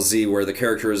Dragon Ball Z where the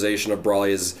characterization of Broly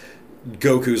is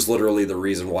Goku's literally the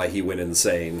reason why he went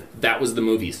insane? That was the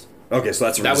movies. Okay, so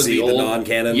that's from That was Z, the the old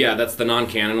non-canon? Yeah, that's the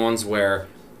non-canon ones where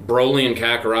Broly and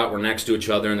Kakarot were next to each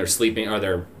other and they're sleeping, or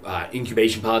they're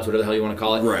incubation pods, whatever the hell you want to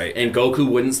call it. Right. And Goku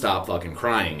wouldn't stop fucking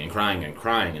crying and crying and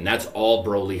crying, and that's all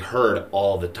Broly heard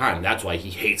all the time. That's why he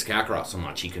hates Kakarot so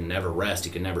much. He can never rest.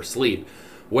 He can never sleep.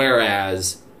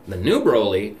 Whereas the new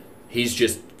Broly, he's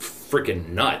just freaking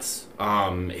nuts.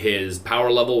 His power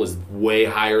level was way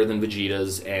higher than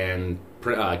Vegeta's, and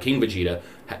King Vegeta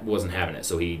wasn't having it.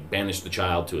 So he banished the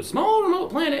child to a small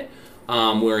remote planet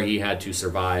where he had to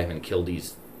survive and kill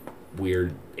these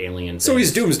weird alien things. So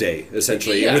he's Doomsday,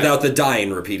 essentially, Yeah. without the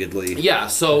dying repeatedly. Yeah,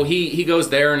 so he goes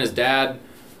there, and his dad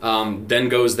then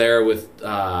goes there with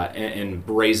and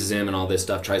raises him and all this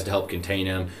stuff, tries to help contain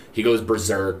him. He goes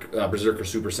Berserk, Berserker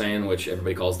Super Saiyan, which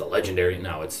everybody calls the legendary.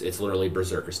 No, it's literally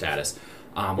Berserker status.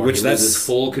 Where Which he that's loses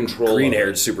full control.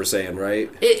 Green-haired Super Saiyan, right?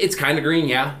 It's kind of green,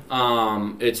 yeah.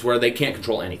 It's where they can't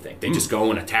control anything. They just go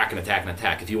and attack and attack and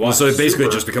attack. If you watch So it basically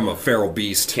Super, just become a feral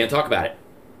beast. can't talk about it.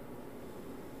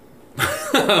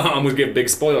 I'm gonna give a big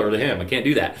spoiler to him. I can't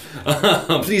do that.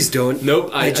 Please don't.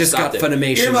 Nope, I just got stopped it.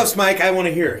 Funimation. Earmuffs, Mike. I want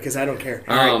to hear it because I don't care.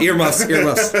 All right, earmuffs,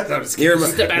 earmuffs.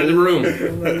 Earmuffs. Step out of the room.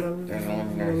 There's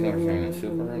one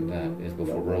Super that is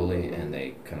before Broly, and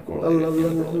they kind of correlate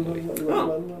in the Broly movie.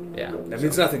 Oh, Yeah, that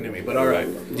means nothing to me, but all right.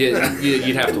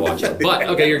 you'd have to watch it. But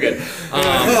okay, you're good.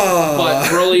 But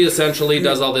Broly essentially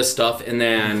does all this stuff, and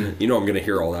then You know I'm going to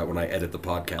hear all that when I edit the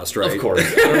podcast, right? of course,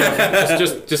 I don't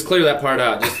know, just clear that part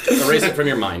out. Just erase it from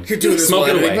your mind. You're doing this Smoke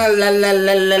it while away.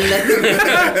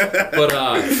 But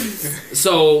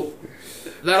so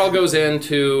that all goes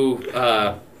into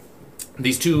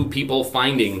these two people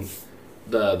finding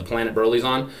the planet Broly's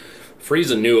on.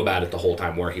 Frieza knew about it the whole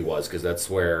time where he was, because that's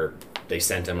where they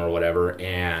sent him or whatever.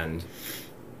 And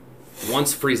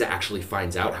once Frieza actually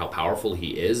finds out how powerful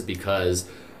he is, because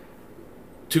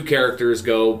two characters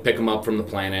go pick him up from the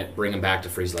planet, bring him back to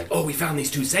Frieza, like, oh, we found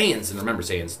these two Saiyans. And remember,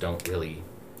 Saiyans don't really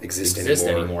Exist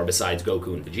anymore. anymore. Besides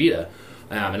Goku and Vegeta,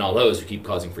 and all those who keep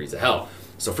causing Frieza hell.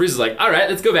 So Frieza's like, all right,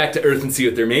 let's go back to Earth and see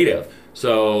what they're made of.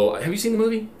 So, have you seen the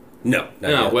movie? No. not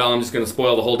No. yet. Well, I'm just going to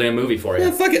spoil the whole damn movie for you.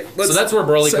 Yeah, fuck it. So that's where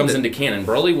Broly comes into canon.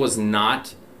 Broly was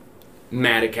not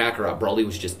mad at Kakarot. Broly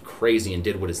was just crazy and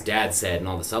did what his dad said and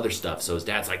all this other stuff. So his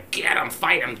dad's like, get him,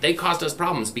 fight him. They caused us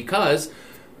problems because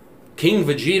King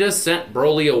Vegeta sent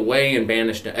Broly away and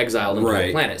banished, exiled him to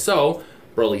the planet. So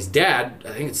Broly's dad,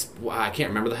 I can't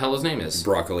remember the hell his name is.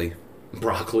 Broccoli.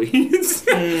 Broccoli.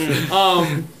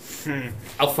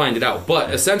 I'll find it out.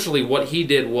 But essentially what he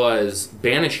did was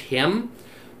banish him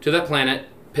to that planet,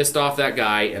 pissed off that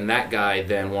guy, and that guy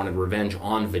then wanted revenge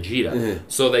on Vegeta.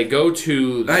 So they go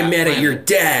to that I'm mad at planet. your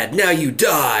dad. Now you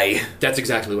die. That's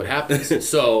exactly what happens.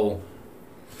 So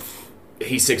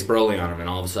he sicks Broly on him, and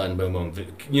all of a sudden, boom, boom.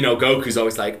 You know, Goku's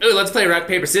always like, oh, let's play rock,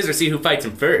 paper, scissors, see who fights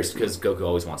him first, because Goku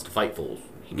always wants to fight fools.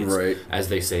 He gets, Right. as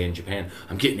they say in Japan,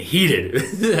 I'm getting heated.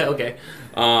 Okay.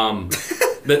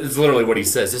 That's literally what he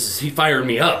says. He firing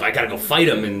me up. I gotta go fight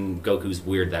him, and Goku's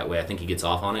weird that way. I think he gets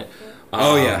off on it.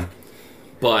 Oh, yeah.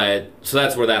 But, so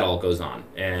that's where that all goes on.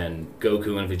 And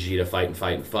Goku and Vegeta fight and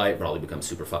fight and fight. Broly becomes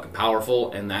super fucking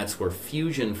powerful, and that's where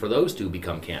fusion for those two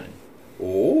become canon.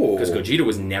 Oh. Because Gogeta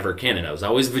was never canon. It was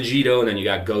always Vegito, and then you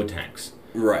got Gotenks.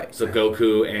 Right. So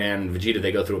Goku and Vegeta,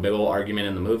 they go through a big old argument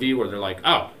in the movie where they're like,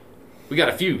 oh, we got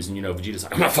to fuse. And, you know, Vegeta's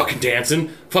like, I'm not fucking dancing.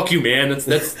 Fuck you, man.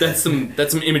 That's some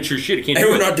immature shit. I can't And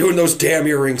do we're it. not doing those damn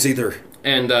earrings either.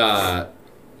 And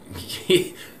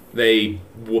they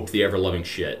whooped the ever-loving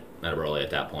shit out of Broly at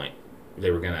that point.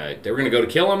 They were gonna go to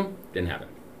kill him. Didn't happen.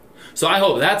 So I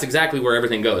hope that's exactly where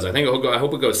everything goes. I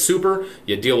hope it goes super.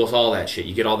 You deal with all that shit.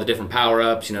 You get all the different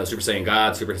power-ups. You know, Super Saiyan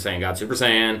God, Super Saiyan God, Super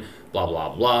Saiyan, blah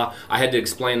blah blah. I had to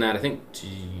explain that, I think, to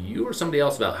you or somebody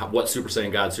else about what Super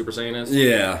Saiyan God, Super Saiyan is.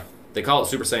 Yeah. They call it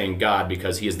Super Saiyan God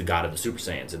because he is the god of the Super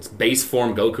Saiyans. It's base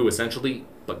form Goku essentially,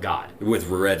 but God. With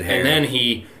red hair. And then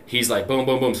he's like boom,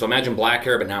 boom, boom. So imagine black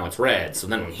hair, but now it's red. So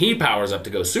then when he powers up to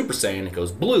go Super Saiyan, it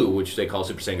goes blue, which they call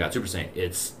Super Saiyan God, Super Saiyan.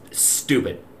 It's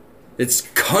stupid. It's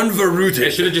convoluted.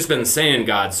 It should have just been Saiyan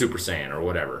God, Super Saiyan, or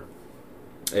whatever.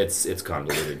 It's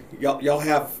convoluted. Y'all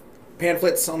have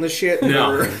pamphlets on this shit?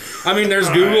 No. Or- I mean, there's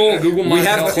Google We might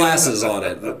have help you. classes on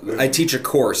it. I teach a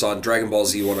course on Dragon Ball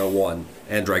Z 101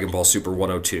 and Dragon Ball Super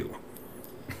 102.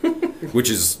 Which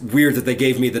is weird that they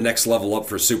gave me the next level up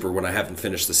for Super when I haven't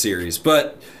finished the series.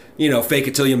 But, fake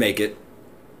it till you make it.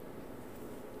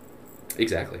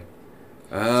 Exactly.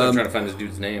 So I'm trying to find this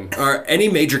dude's name. Are any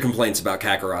major complaints about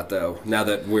Kakarot, though, now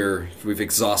that we've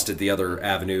exhausted the other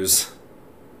avenues?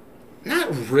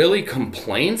 Not really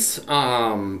complaints. It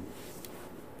was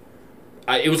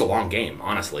a long game,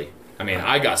 honestly. I mean,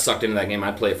 I got sucked into that game.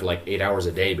 I'd play it for like 8 hours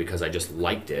a day because I just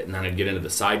liked it. And then I'd get into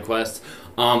the side quests.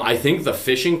 I think the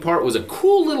fishing part was a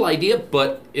cool little idea,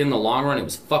 but in the long run, it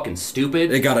was fucking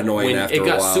stupid. It got annoying after a while.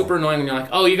 It got super annoying when you're like,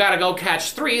 oh, you gotta go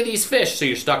catch 3 of these fish. So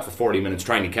you're stuck for 40 minutes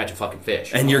trying to catch a fucking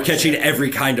fish. And you're catching every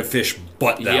kind of fish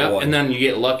but that one. And then you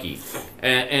get lucky.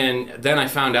 And then I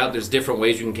found out there's different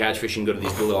ways you can catch fish. You can go to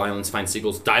these little islands, find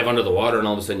seagulls, dive under the water, and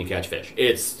all of a sudden you catch fish.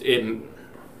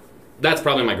 That's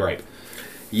probably my gripe.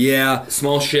 Yeah.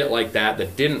 Small shit like that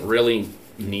didn't really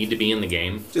need to be in the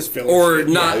game. Just filler Or shit.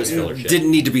 not, it was filler shit. didn't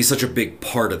need to be such a big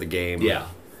part of the game. Yeah.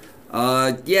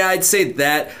 Yeah, I'd say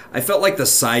that. I felt like the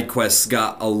side quests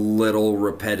got a little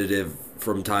repetitive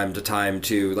from time to time,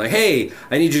 too. Like, hey,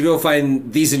 I need you to go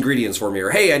find these ingredients for me. Or,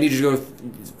 hey, I need you to go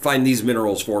find these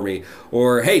minerals for me.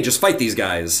 Or, hey, just fight these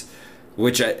guys.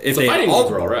 Which, if The they fighting all...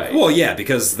 ones were all right. Well, yeah,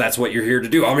 because that's what you're here to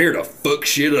do. I'm here to fuck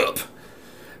shit up.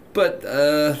 But,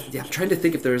 yeah, I'm trying to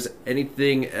think if there's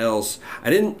anything else. I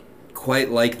didn't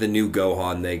quite like the new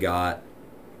Gohan they got.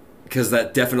 Because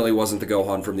that definitely wasn't the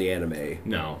Gohan from the anime.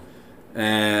 No.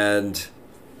 And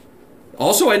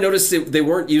also I noticed they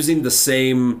weren't using the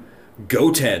same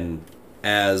Goten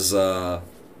as the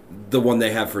one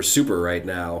they have for Super right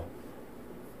now.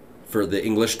 For the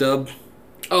English dub.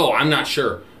 Oh, I'm not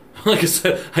sure. Like I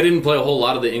said, I didn't play a whole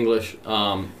lot of the English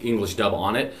dub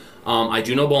on it. I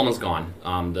do know Bulma's gone.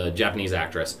 The Japanese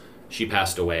actress. She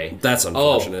passed away. That's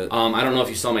unfortunate. I don't know if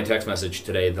you saw my text message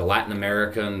today. The Latin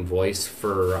American voice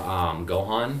for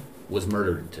Gohan was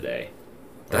murdered today.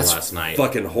 That's last night.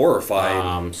 fucking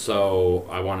horrifying. So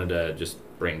I wanted to just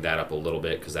bring that up a little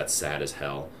bit because that's sad as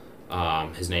hell.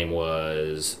 His name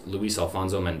was Luis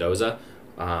Alfonso Mendoza.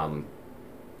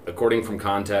 According from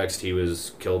context, he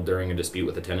was killed during a dispute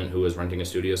with a tenant who was renting a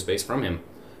studio space from him.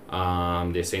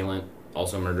 The assailant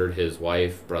also murdered his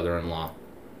wife, brother-in-law.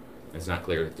 It's not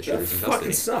clear if the That shooter's in fucking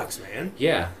custody. sucks, man.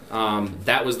 Yeah,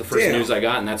 that was the first Damn. news I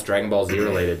got, and that's Dragon Ball Z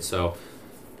related. So,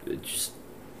 just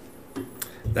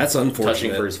That's touching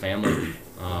unfortunate. for his family.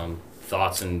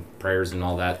 Thoughts and prayers and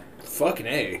all that. Fucking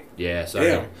A. Yeah, sorry.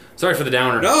 Damn. Sorry for the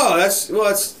downer. No, it's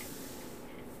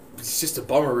just a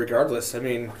bummer regardless. I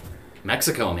mean,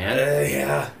 Mexico,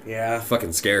 man. yeah.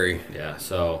 Fucking scary. Yeah,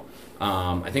 so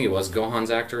I think it was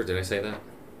Gohan's actor. Did I say that?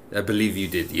 I believe you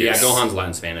did, yes. Yeah, Gohan's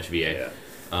Latin Spanish VA.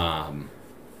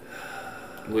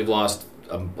 We've lost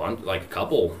a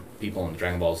couple people in the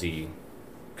Dragon Ball Z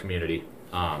community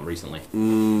recently.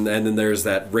 And then there's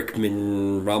that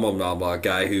Rickman Ramamama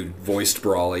guy who voiced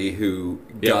Brawly, who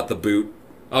got the boot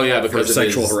Oh yeah, for because of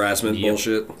sexual his- harassment yep.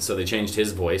 bullshit. So they changed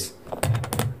his voice,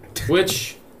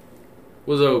 which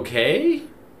was okay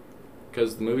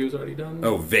because the movie was already done.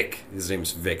 Oh, Vic. His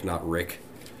name's Vic, not Rick.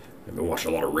 I've been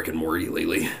watching a lot of Rick and Morty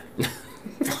lately.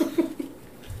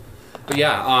 But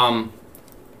yeah,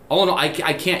 all in all, I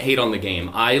can't hate on the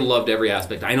game. I loved every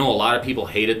aspect. I know a lot of people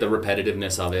hated the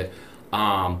repetitiveness of it. But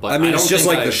I mean, it's don't just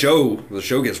think like the show. The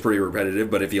show gets pretty repetitive,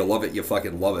 but if you love it, you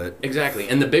fucking love it. Exactly.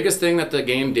 And the biggest thing that the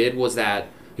game did was that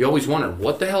you always wondered,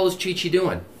 what the hell is Chi-Chi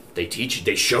doing? They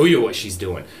show you what she's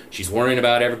doing. She's worrying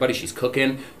about everybody. She's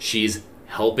cooking. She's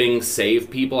helping save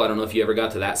people. I don't know if you ever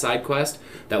got to that side quest.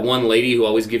 That one lady who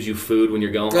always gives you food when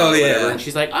you're going. Oh, yeah. Whatever, and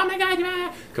she's like, oh my god.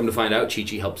 Ah. Come to find out,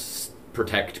 Chi-Chi helps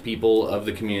protect people of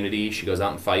the community. She goes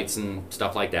out and fights and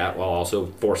stuff like that while also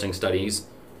forcing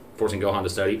Gohan to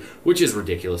study, which is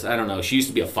ridiculous. I don't know. She used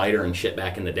to be a fighter and shit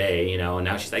back in the day, you know, and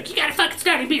now she's like, you gotta fucking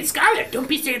study being Scarlet. Don't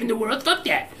be saving the world. Fuck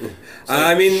that.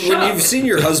 I mean, shut when up. you've seen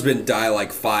your husband die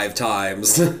like 5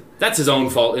 times, That's his own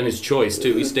fault and his choice,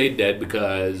 too. He stayed dead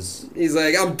because... he's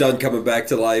like, I'm done coming back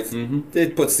to life.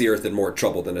 It puts the Earth in more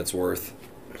trouble than it's worth.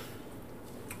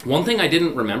 One thing I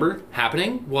didn't remember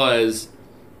happening was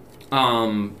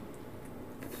Elder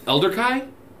Kai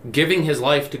giving his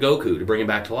life to Goku to bring him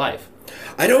back to life.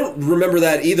 I don't remember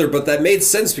that either, but that made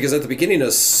sense because at the beginning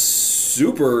of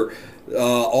Super,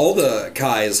 all the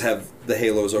Kais have the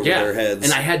halos over their heads.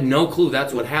 And I had no clue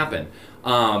that's what happened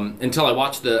until I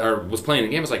watched was playing the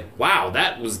game. I was like, wow,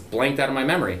 that was blanked out of my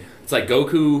memory. It's like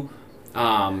Goku,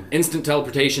 instant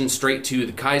teleportation straight to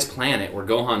the Kai's planet where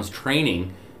Gohan's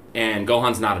training, and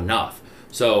Gohan's not enough.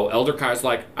 So Elder Kai's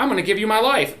like, I'm going to give you my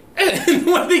life. And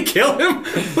when they kill him,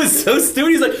 it was so stupid.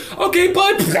 He's like, okay,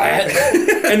 bud.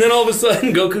 And then all of a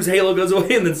sudden, Goku's halo goes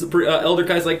away, and then Elder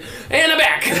Kai's like, and I'm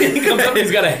back. And he comes up and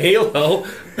he's got a halo.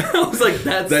 I was like,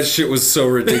 that shit was so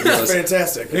ridiculous. That's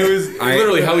fantastic. It was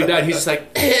literally how he died. He's just like,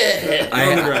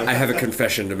 on the ground. I have a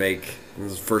confession to make.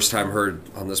 This is the first time heard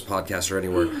on this podcast or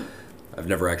anywhere. I've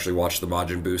never actually watched the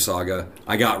Majin Buu saga.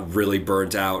 I got really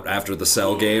burnt out after the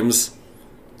Cell games.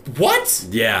 What?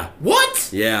 Yeah. What?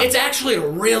 Yeah. It's actually a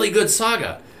really good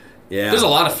saga. Yeah. There's a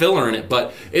lot of filler in it,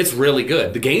 but it's really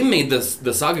good. The game made the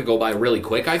saga go by really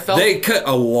quick, I felt. They cut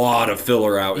a lot of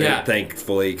filler out, Yeah.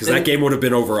 thankfully, because that game would have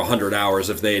been over 100 hours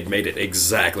if they had made it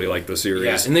exactly like the series.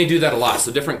 Yeah, and they do that a lot.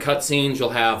 So different cutscenes, you'll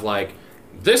have like,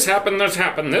 this happened, this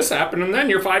happened, this happened, and then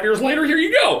you're 5 years later, here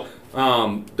you go.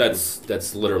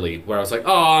 That's literally where I was like,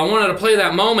 oh, I wanted to play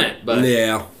that moment, but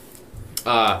Yeah.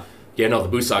 no, the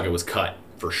Boo saga was cut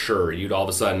for sure. You'd all of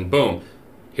a sudden, boom,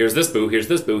 here's this Boo, here's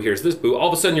this Boo, here's this Boo. All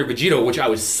of a sudden, you're Vegito, which I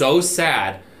was so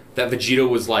sad that Vegito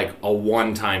was like a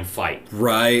one-time fight.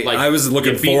 Right. Like, I was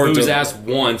looking you beat forward Boo's to ass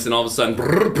once, and all of a sudden,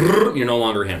 you're no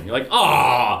longer him. You're like,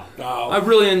 ah, I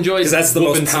really enjoyed. Because that's the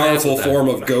whooping most some ass powerful with that. form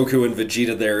of Goku and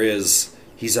Vegeta there is.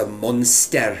 He's a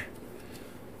monster.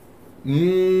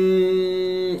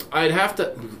 I'd have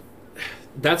to.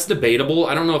 That's debatable.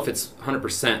 I don't know if it's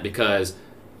 100% because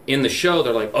in the show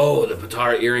they're like, oh, the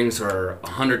Potara earrings are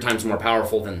 100 times more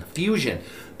powerful than the fusion,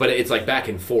 but it's like back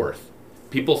and forth.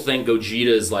 People think Gogeta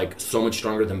is like so much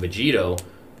stronger than Vegito,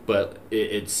 but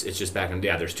it's just back and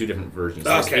there's two different versions.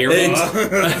 There's Okay. earrings.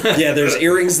 Yeah, there's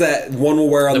earrings that one will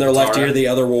wear on The their left Potara. ear, the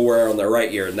other will wear on their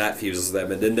right ear, and that fuses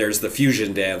them. And then there's the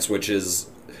fusion dance, which is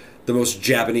the most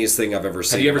Japanese thing I've ever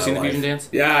seen. Have you ever in my seen the life. fusion dance?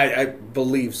 Yeah, I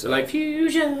believe so. They're like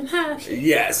fusion hash.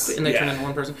 Yes. And they yeah. turn into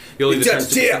one person. You'll either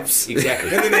Just turn into tips. exactly.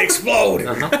 And then they explode.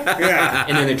 Yeah.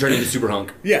 And then they turn into super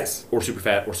hunk Yes. or super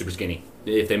fat or super skinny.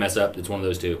 If they mess up, it's one of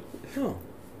those two. Oh.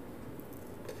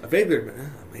 I vaguely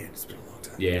remember. Oh, man, it's been a long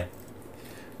time. Yeah.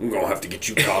 I'm gonna have to get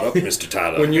you caught up, Mr.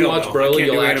 Tyler. When you Hell watch no, I Broly, can't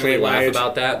you'll do actually anime my laugh age.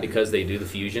 about that because they do the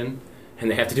fusion and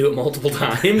they have to do it multiple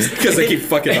times. Because they keep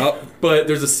fucking up. But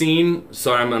there's a scene.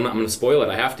 Sorry, I'm going to spoil it.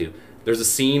 I have to. There's a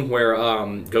scene where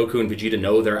Goku and Vegeta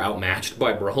know they're outmatched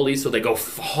by Broly, so they go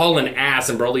hauling ass,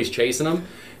 and Broly's chasing them,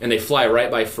 and they fly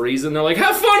right by Frieza, and they're like,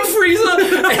 "Have fun,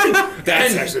 Frieza!"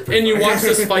 That's actually pretty and you funny. watch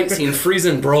this fight scene. Frieza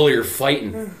and Broly are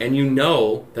fighting, and you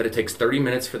know that it takes 30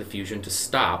 minutes for the fusion to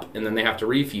stop, and then they have to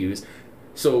refuse.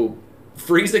 So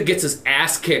Frieza gets his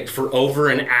ass kicked for over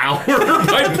an hour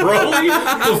by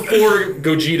Broly before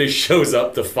Gogeta shows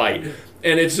up to fight.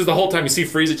 And it's just the whole time you see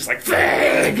Frieza just like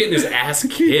getting his ass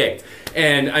kicked.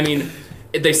 And I mean,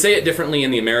 they say it differently in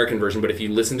the American version, but if you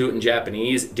listen to it in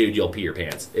Japanese, dude, you'll pee your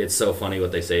pants. It's so funny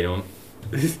what they say to him.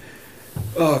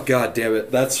 Oh, god damn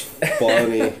it. That's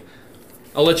funny.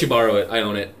 I'll let you borrow it. I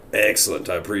own it. Excellent.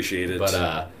 I appreciate it.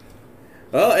 But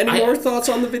Any more thoughts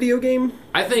on the video game?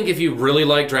 I think if you really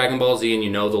like Dragon Ball Z and you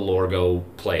know the lore, go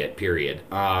play it, period.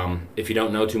 If you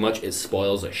don't know too much, it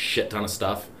spoils a shit ton of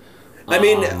stuff. I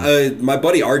mean, my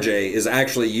buddy RJ is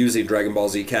actually using Dragon Ball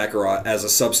Z Kakarot as a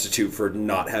substitute for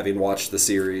not having watched the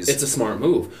series. It's a smart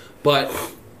move. But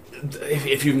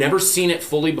if you've never seen it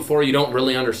fully before, you don't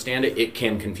really understand it, it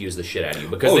can confuse the shit out of you.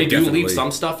 Because they do definitely. leave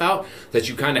some stuff out that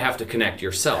you kind of have to connect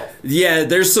yourself. Yeah,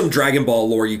 there's some Dragon Ball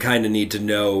lore you kind of need to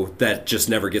know that just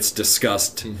never gets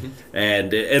discussed. Mm-hmm.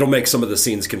 And it'll make some of the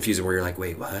scenes confusing where you're like,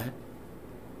 wait, what?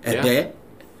 And Yeah. that?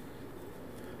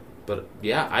 But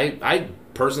yeah, I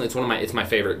personally, it's my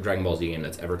favorite Dragon Ball Z game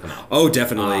that's ever come out. Oh,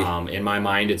 definitely. In my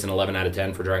mind, it's an 11 out of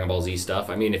 10 for Dragon Ball Z stuff.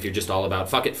 I mean, if you're just all about,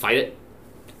 fuck it, fight it,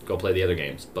 go play the other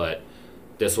games. But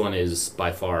this one is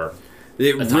by far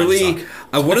It a time really,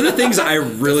 suck. one of the things I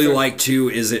really like too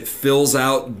is it fills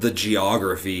out the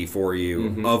geography for you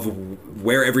Mm-hmm. of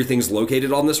where everything's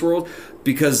located on this world,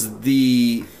 because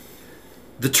the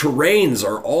terrains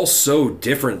are all so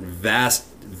different, vast.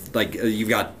 Like you've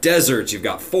got deserts, you've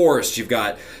got forests, you've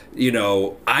got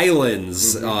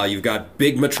islands, you've got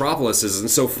big metropolises, and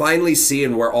so finally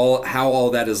seeing how all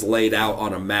that is laid out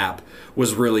on a map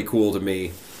was really cool to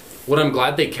me. What I'm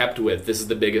glad they kept with, this is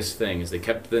the biggest thing, is they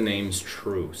kept the names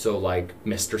true. So like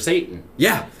Mr. Satan.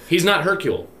 Yeah, He's not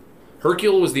Hercule.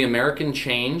 Hercule was the American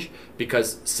change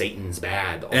because Satan's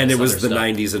bad. all and this it was other the stuff.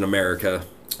 90s in America.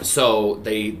 So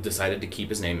they decided to keep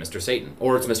his name Mr. Satan.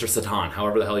 Or it's Mr. Satan,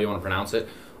 however the hell you want to pronounce it.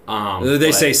 They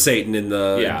but- say Satan in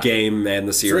the Yeah. game and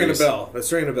the It's ringing a series. bell.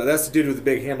 That's ringing a bell. That's the dude with the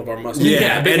big handlebar mustache.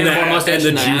 Yeah, big and handlebar the- mustache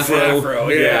and the and the Jufro. Afro,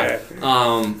 yeah.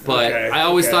 But Okay, I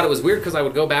always okay. thought it was weird because I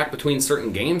would go back between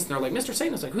certain games and they're like, Mr.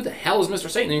 Satan. I was like, who the hell is Mr.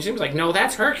 Satan? And he was like, no,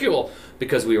 that's Hercule.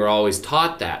 Because we were always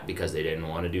taught that because they didn't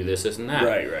want to do this and that.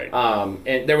 Right.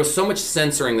 And there was so much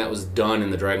censoring that was done in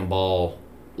the Dragon Ball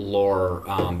lore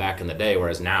back in the day,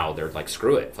 whereas now they're like,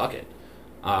 screw it, fuck it.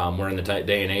 We're in the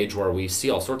day and age where we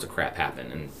see all sorts of crap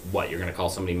happen. And what, you're going to call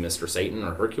somebody Mr. Satan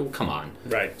or Hercule? Come on.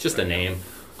 Right. It's just a name.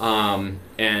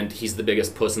 And he's the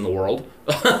biggest puss in the world.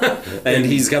 And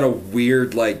he's got a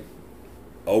weird, like,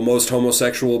 almost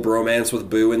homosexual bromance with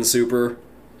Boo in Super.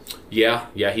 Yeah,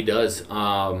 he does.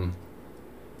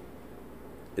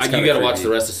 It's You kinda got to watch creepy.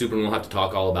 the rest of Super, and we'll have to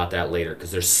talk all about that later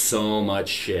because there's so much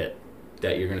shit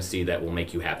that you're going to see that will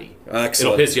make you happy.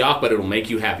 Excellent. It'll piss you off, but it'll make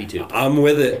you happy too. I'm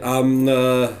with it.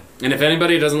 And if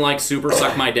anybody doesn't like Super,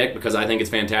 suck my dick because I think it's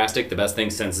fantastic. The best thing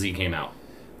since Z came out.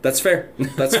 That's fair.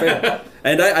 That's fair.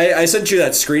 And I sent you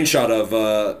that screenshot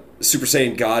of Super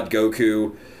Saiyan God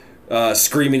Goku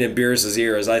screaming in Beerus'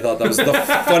 ears. I thought that was the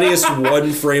funniest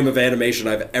one frame of animation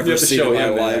I've ever seen in my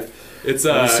life. It's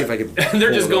Let me see if I can they're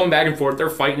pull just it going up. back and forth.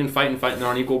 They're fighting. They're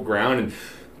on equal ground,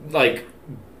 and like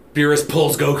Beerus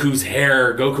pulls Goku's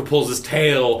hair. Goku pulls his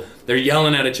tail. They're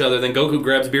yelling at each other. Then Goku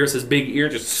grabs Beerus' big ear,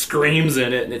 just screams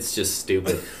in it, and it's just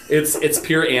stupid. It's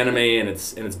pure anime in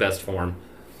its best form.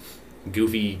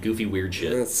 Goofy, weird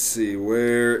shit. Let's see,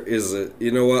 where is it?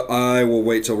 You know what? I will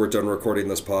wait till we're done recording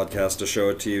this podcast to show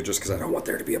it to you, just because I don't want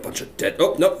there to be a bunch of dead.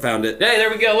 Oh, nope, found it. Hey, there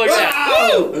we go. Look at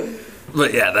that. Woo!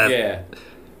 But yeah, that Yeah,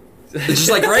 it's just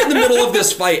like right in the middle of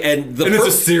this fight, and the and it's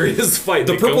a serious fight.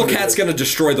 the They go purple into cat's it. gonna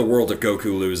destroy the world if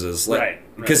Goku loses, like,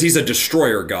 Right. because he's a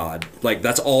destroyer god. Like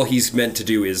that's all he's meant to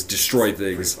do is destroy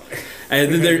things.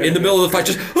 And then they're in the middle of the fight,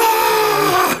 just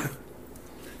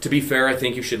To be fair, I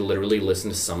think you should literally listen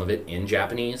to some of it in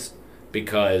Japanese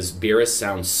because Beerus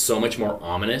sounds so much more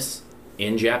ominous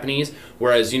in Japanese.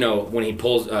 Whereas, when he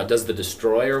does the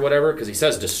destroy or whatever, because he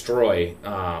says destroy,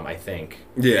 I think,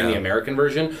 Yeah. in the American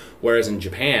version. Whereas in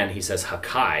Japan, he says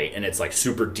Hakai, and it's like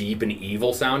super deep and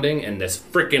evil sounding, and this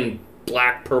freaking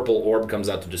black purple orb comes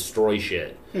out to destroy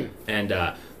shit. And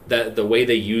the way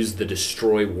they use the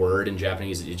destroy word in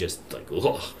Japanese is just like,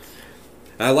 ugh.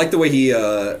 I like the way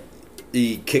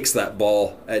he kicks that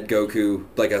ball at Goku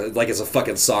like it's a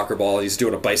fucking soccer ball. He's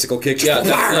doing a bicycle kick. Just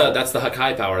Yeah, that's the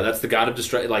Hakai power. That's the god of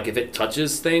destruction. Like, if it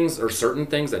touches things or certain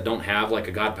things that don't have, like,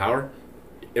 a god power,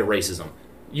 it erases them.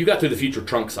 You got through the Future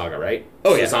Trunks saga, right?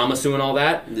 Oh, yeah. Zamasu and all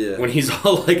that? Yeah. When he's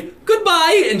all like,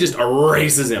 goodbye, and just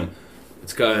erases him.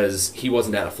 It's because he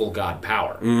wasn't at a full god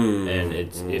power. And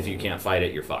if you can't fight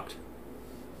it, you're fucked.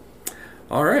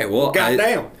 All right, well,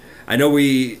 Goddamn. I know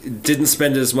we didn't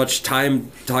spend as much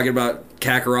time talking about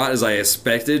Kakarot as I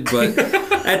expected, but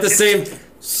at the same...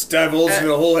 Devils and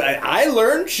the whole. I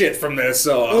learned shit from this,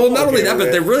 so. Well, I'm not only okay that, with but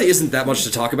it. there really isn't that much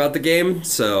to talk about the game,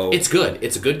 so... It's good.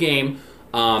 It's a good game.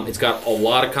 It's got a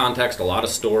lot of context, a lot of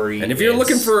story. And if you're It's-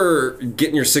 looking for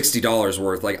getting your $60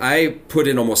 worth, like, I put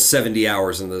in almost 70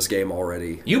 hours in this game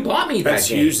already. You bought me that That's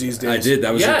game. huge these days. I did.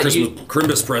 That was Yeah, your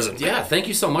Christmas present. Yeah, thank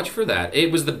you so much for that. It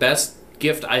was the best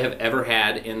gift I have ever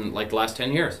had in like the last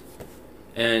 10 years.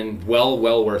 And well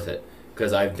worth it.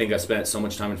 Because I think I spent so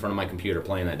much time in front of my computer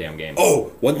playing that damn game.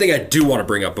 Oh, one thing I do want to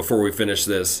bring up before we finish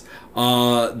this.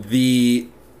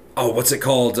 What's it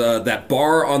called? That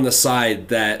bar on the side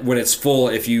that when it's full,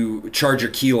 if you charge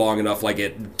your key long enough, like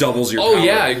it doubles your power.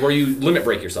 Yeah, where you limit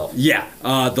break yourself. Yeah,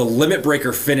 the limit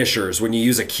breaker finishers when you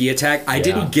use a key attack. I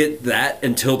didn't get that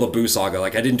until the Buu Saga.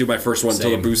 Like I didn't do my first one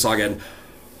until the Same. Buu Saga. And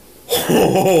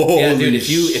Yeah, dude, if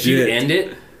you shit. end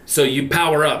it, so you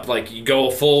power up, like you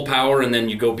go full power and then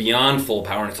you go beyond full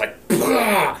power and it's like,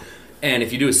 "Blah!" And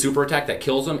if you do a super attack that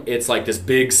kills them, it's like this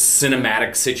big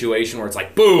cinematic situation where it's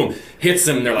like, boom, hits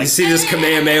them, and they're like, You see this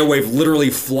Kamehameha wave literally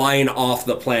flying off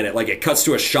the planet. Like it cuts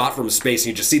to a shot from space, and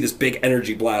you just see this big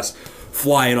energy blast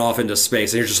flying off into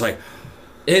space, and you're just like,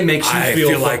 it makes you I feel,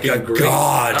 feel like a fucking great.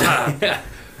 god.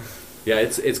 Yeah,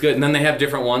 it's good. And then they have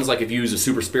different ones, like if you use a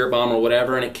super spirit bomb or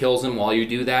whatever and it kills them while you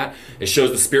do that, it shows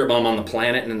the spirit bomb on the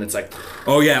planet and then it's like,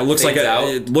 Oh yeah, it looks like Fades out.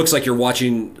 it looks like you're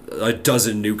watching a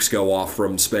dozen nukes go off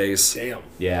from space. Damn.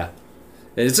 yeah.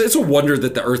 It's a wonder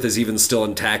that the Earth is even still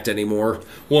intact anymore.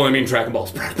 Well, I mean, Dragon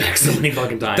Ball's brought it back so many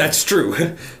fucking times. That's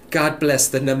true. God bless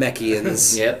the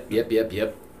Namekians. Yep.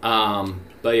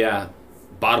 But yeah,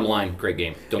 bottom line, great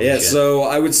game. Don't Yeah, do shit. so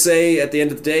I would say at the end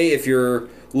of the day, if you're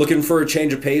looking for a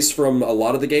change of pace from a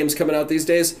lot of the games coming out these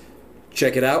days,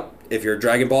 check it out. If you're a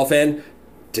Dragon Ball fan,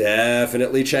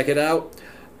 definitely check it out.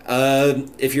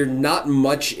 If you're not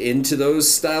much into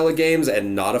those style of games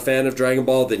and not a fan of Dragon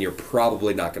Ball, then you're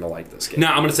probably not going to like this game. No,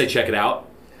 I'm going to say check it out.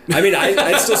 I mean,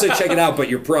 I'd still say check it out, but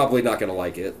you're probably not going to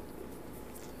like it.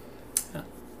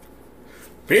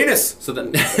 Penis. So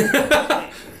then,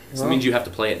 so it means you have to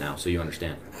play it now, so you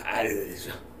understand.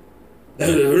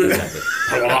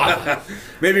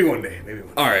 Maybe one day. Maybe one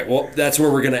day. All right, well, that's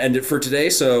where we're going to end it for today.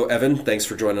 So, Evan, thanks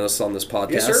for joining us on this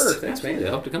podcast. Yes, sir. Thanks, Absolutely. I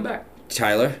man. hope to come back.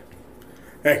 Tyler,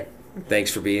 Hey,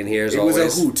 thanks for being here as it always.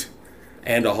 was a hoot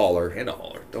And a holler. and a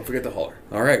holler. Don't forget the holler.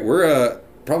 All right, we're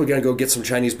probably going to go get some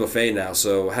Chinese buffet now,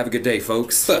 so have a good day,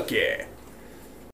 folks. Fuck yeah.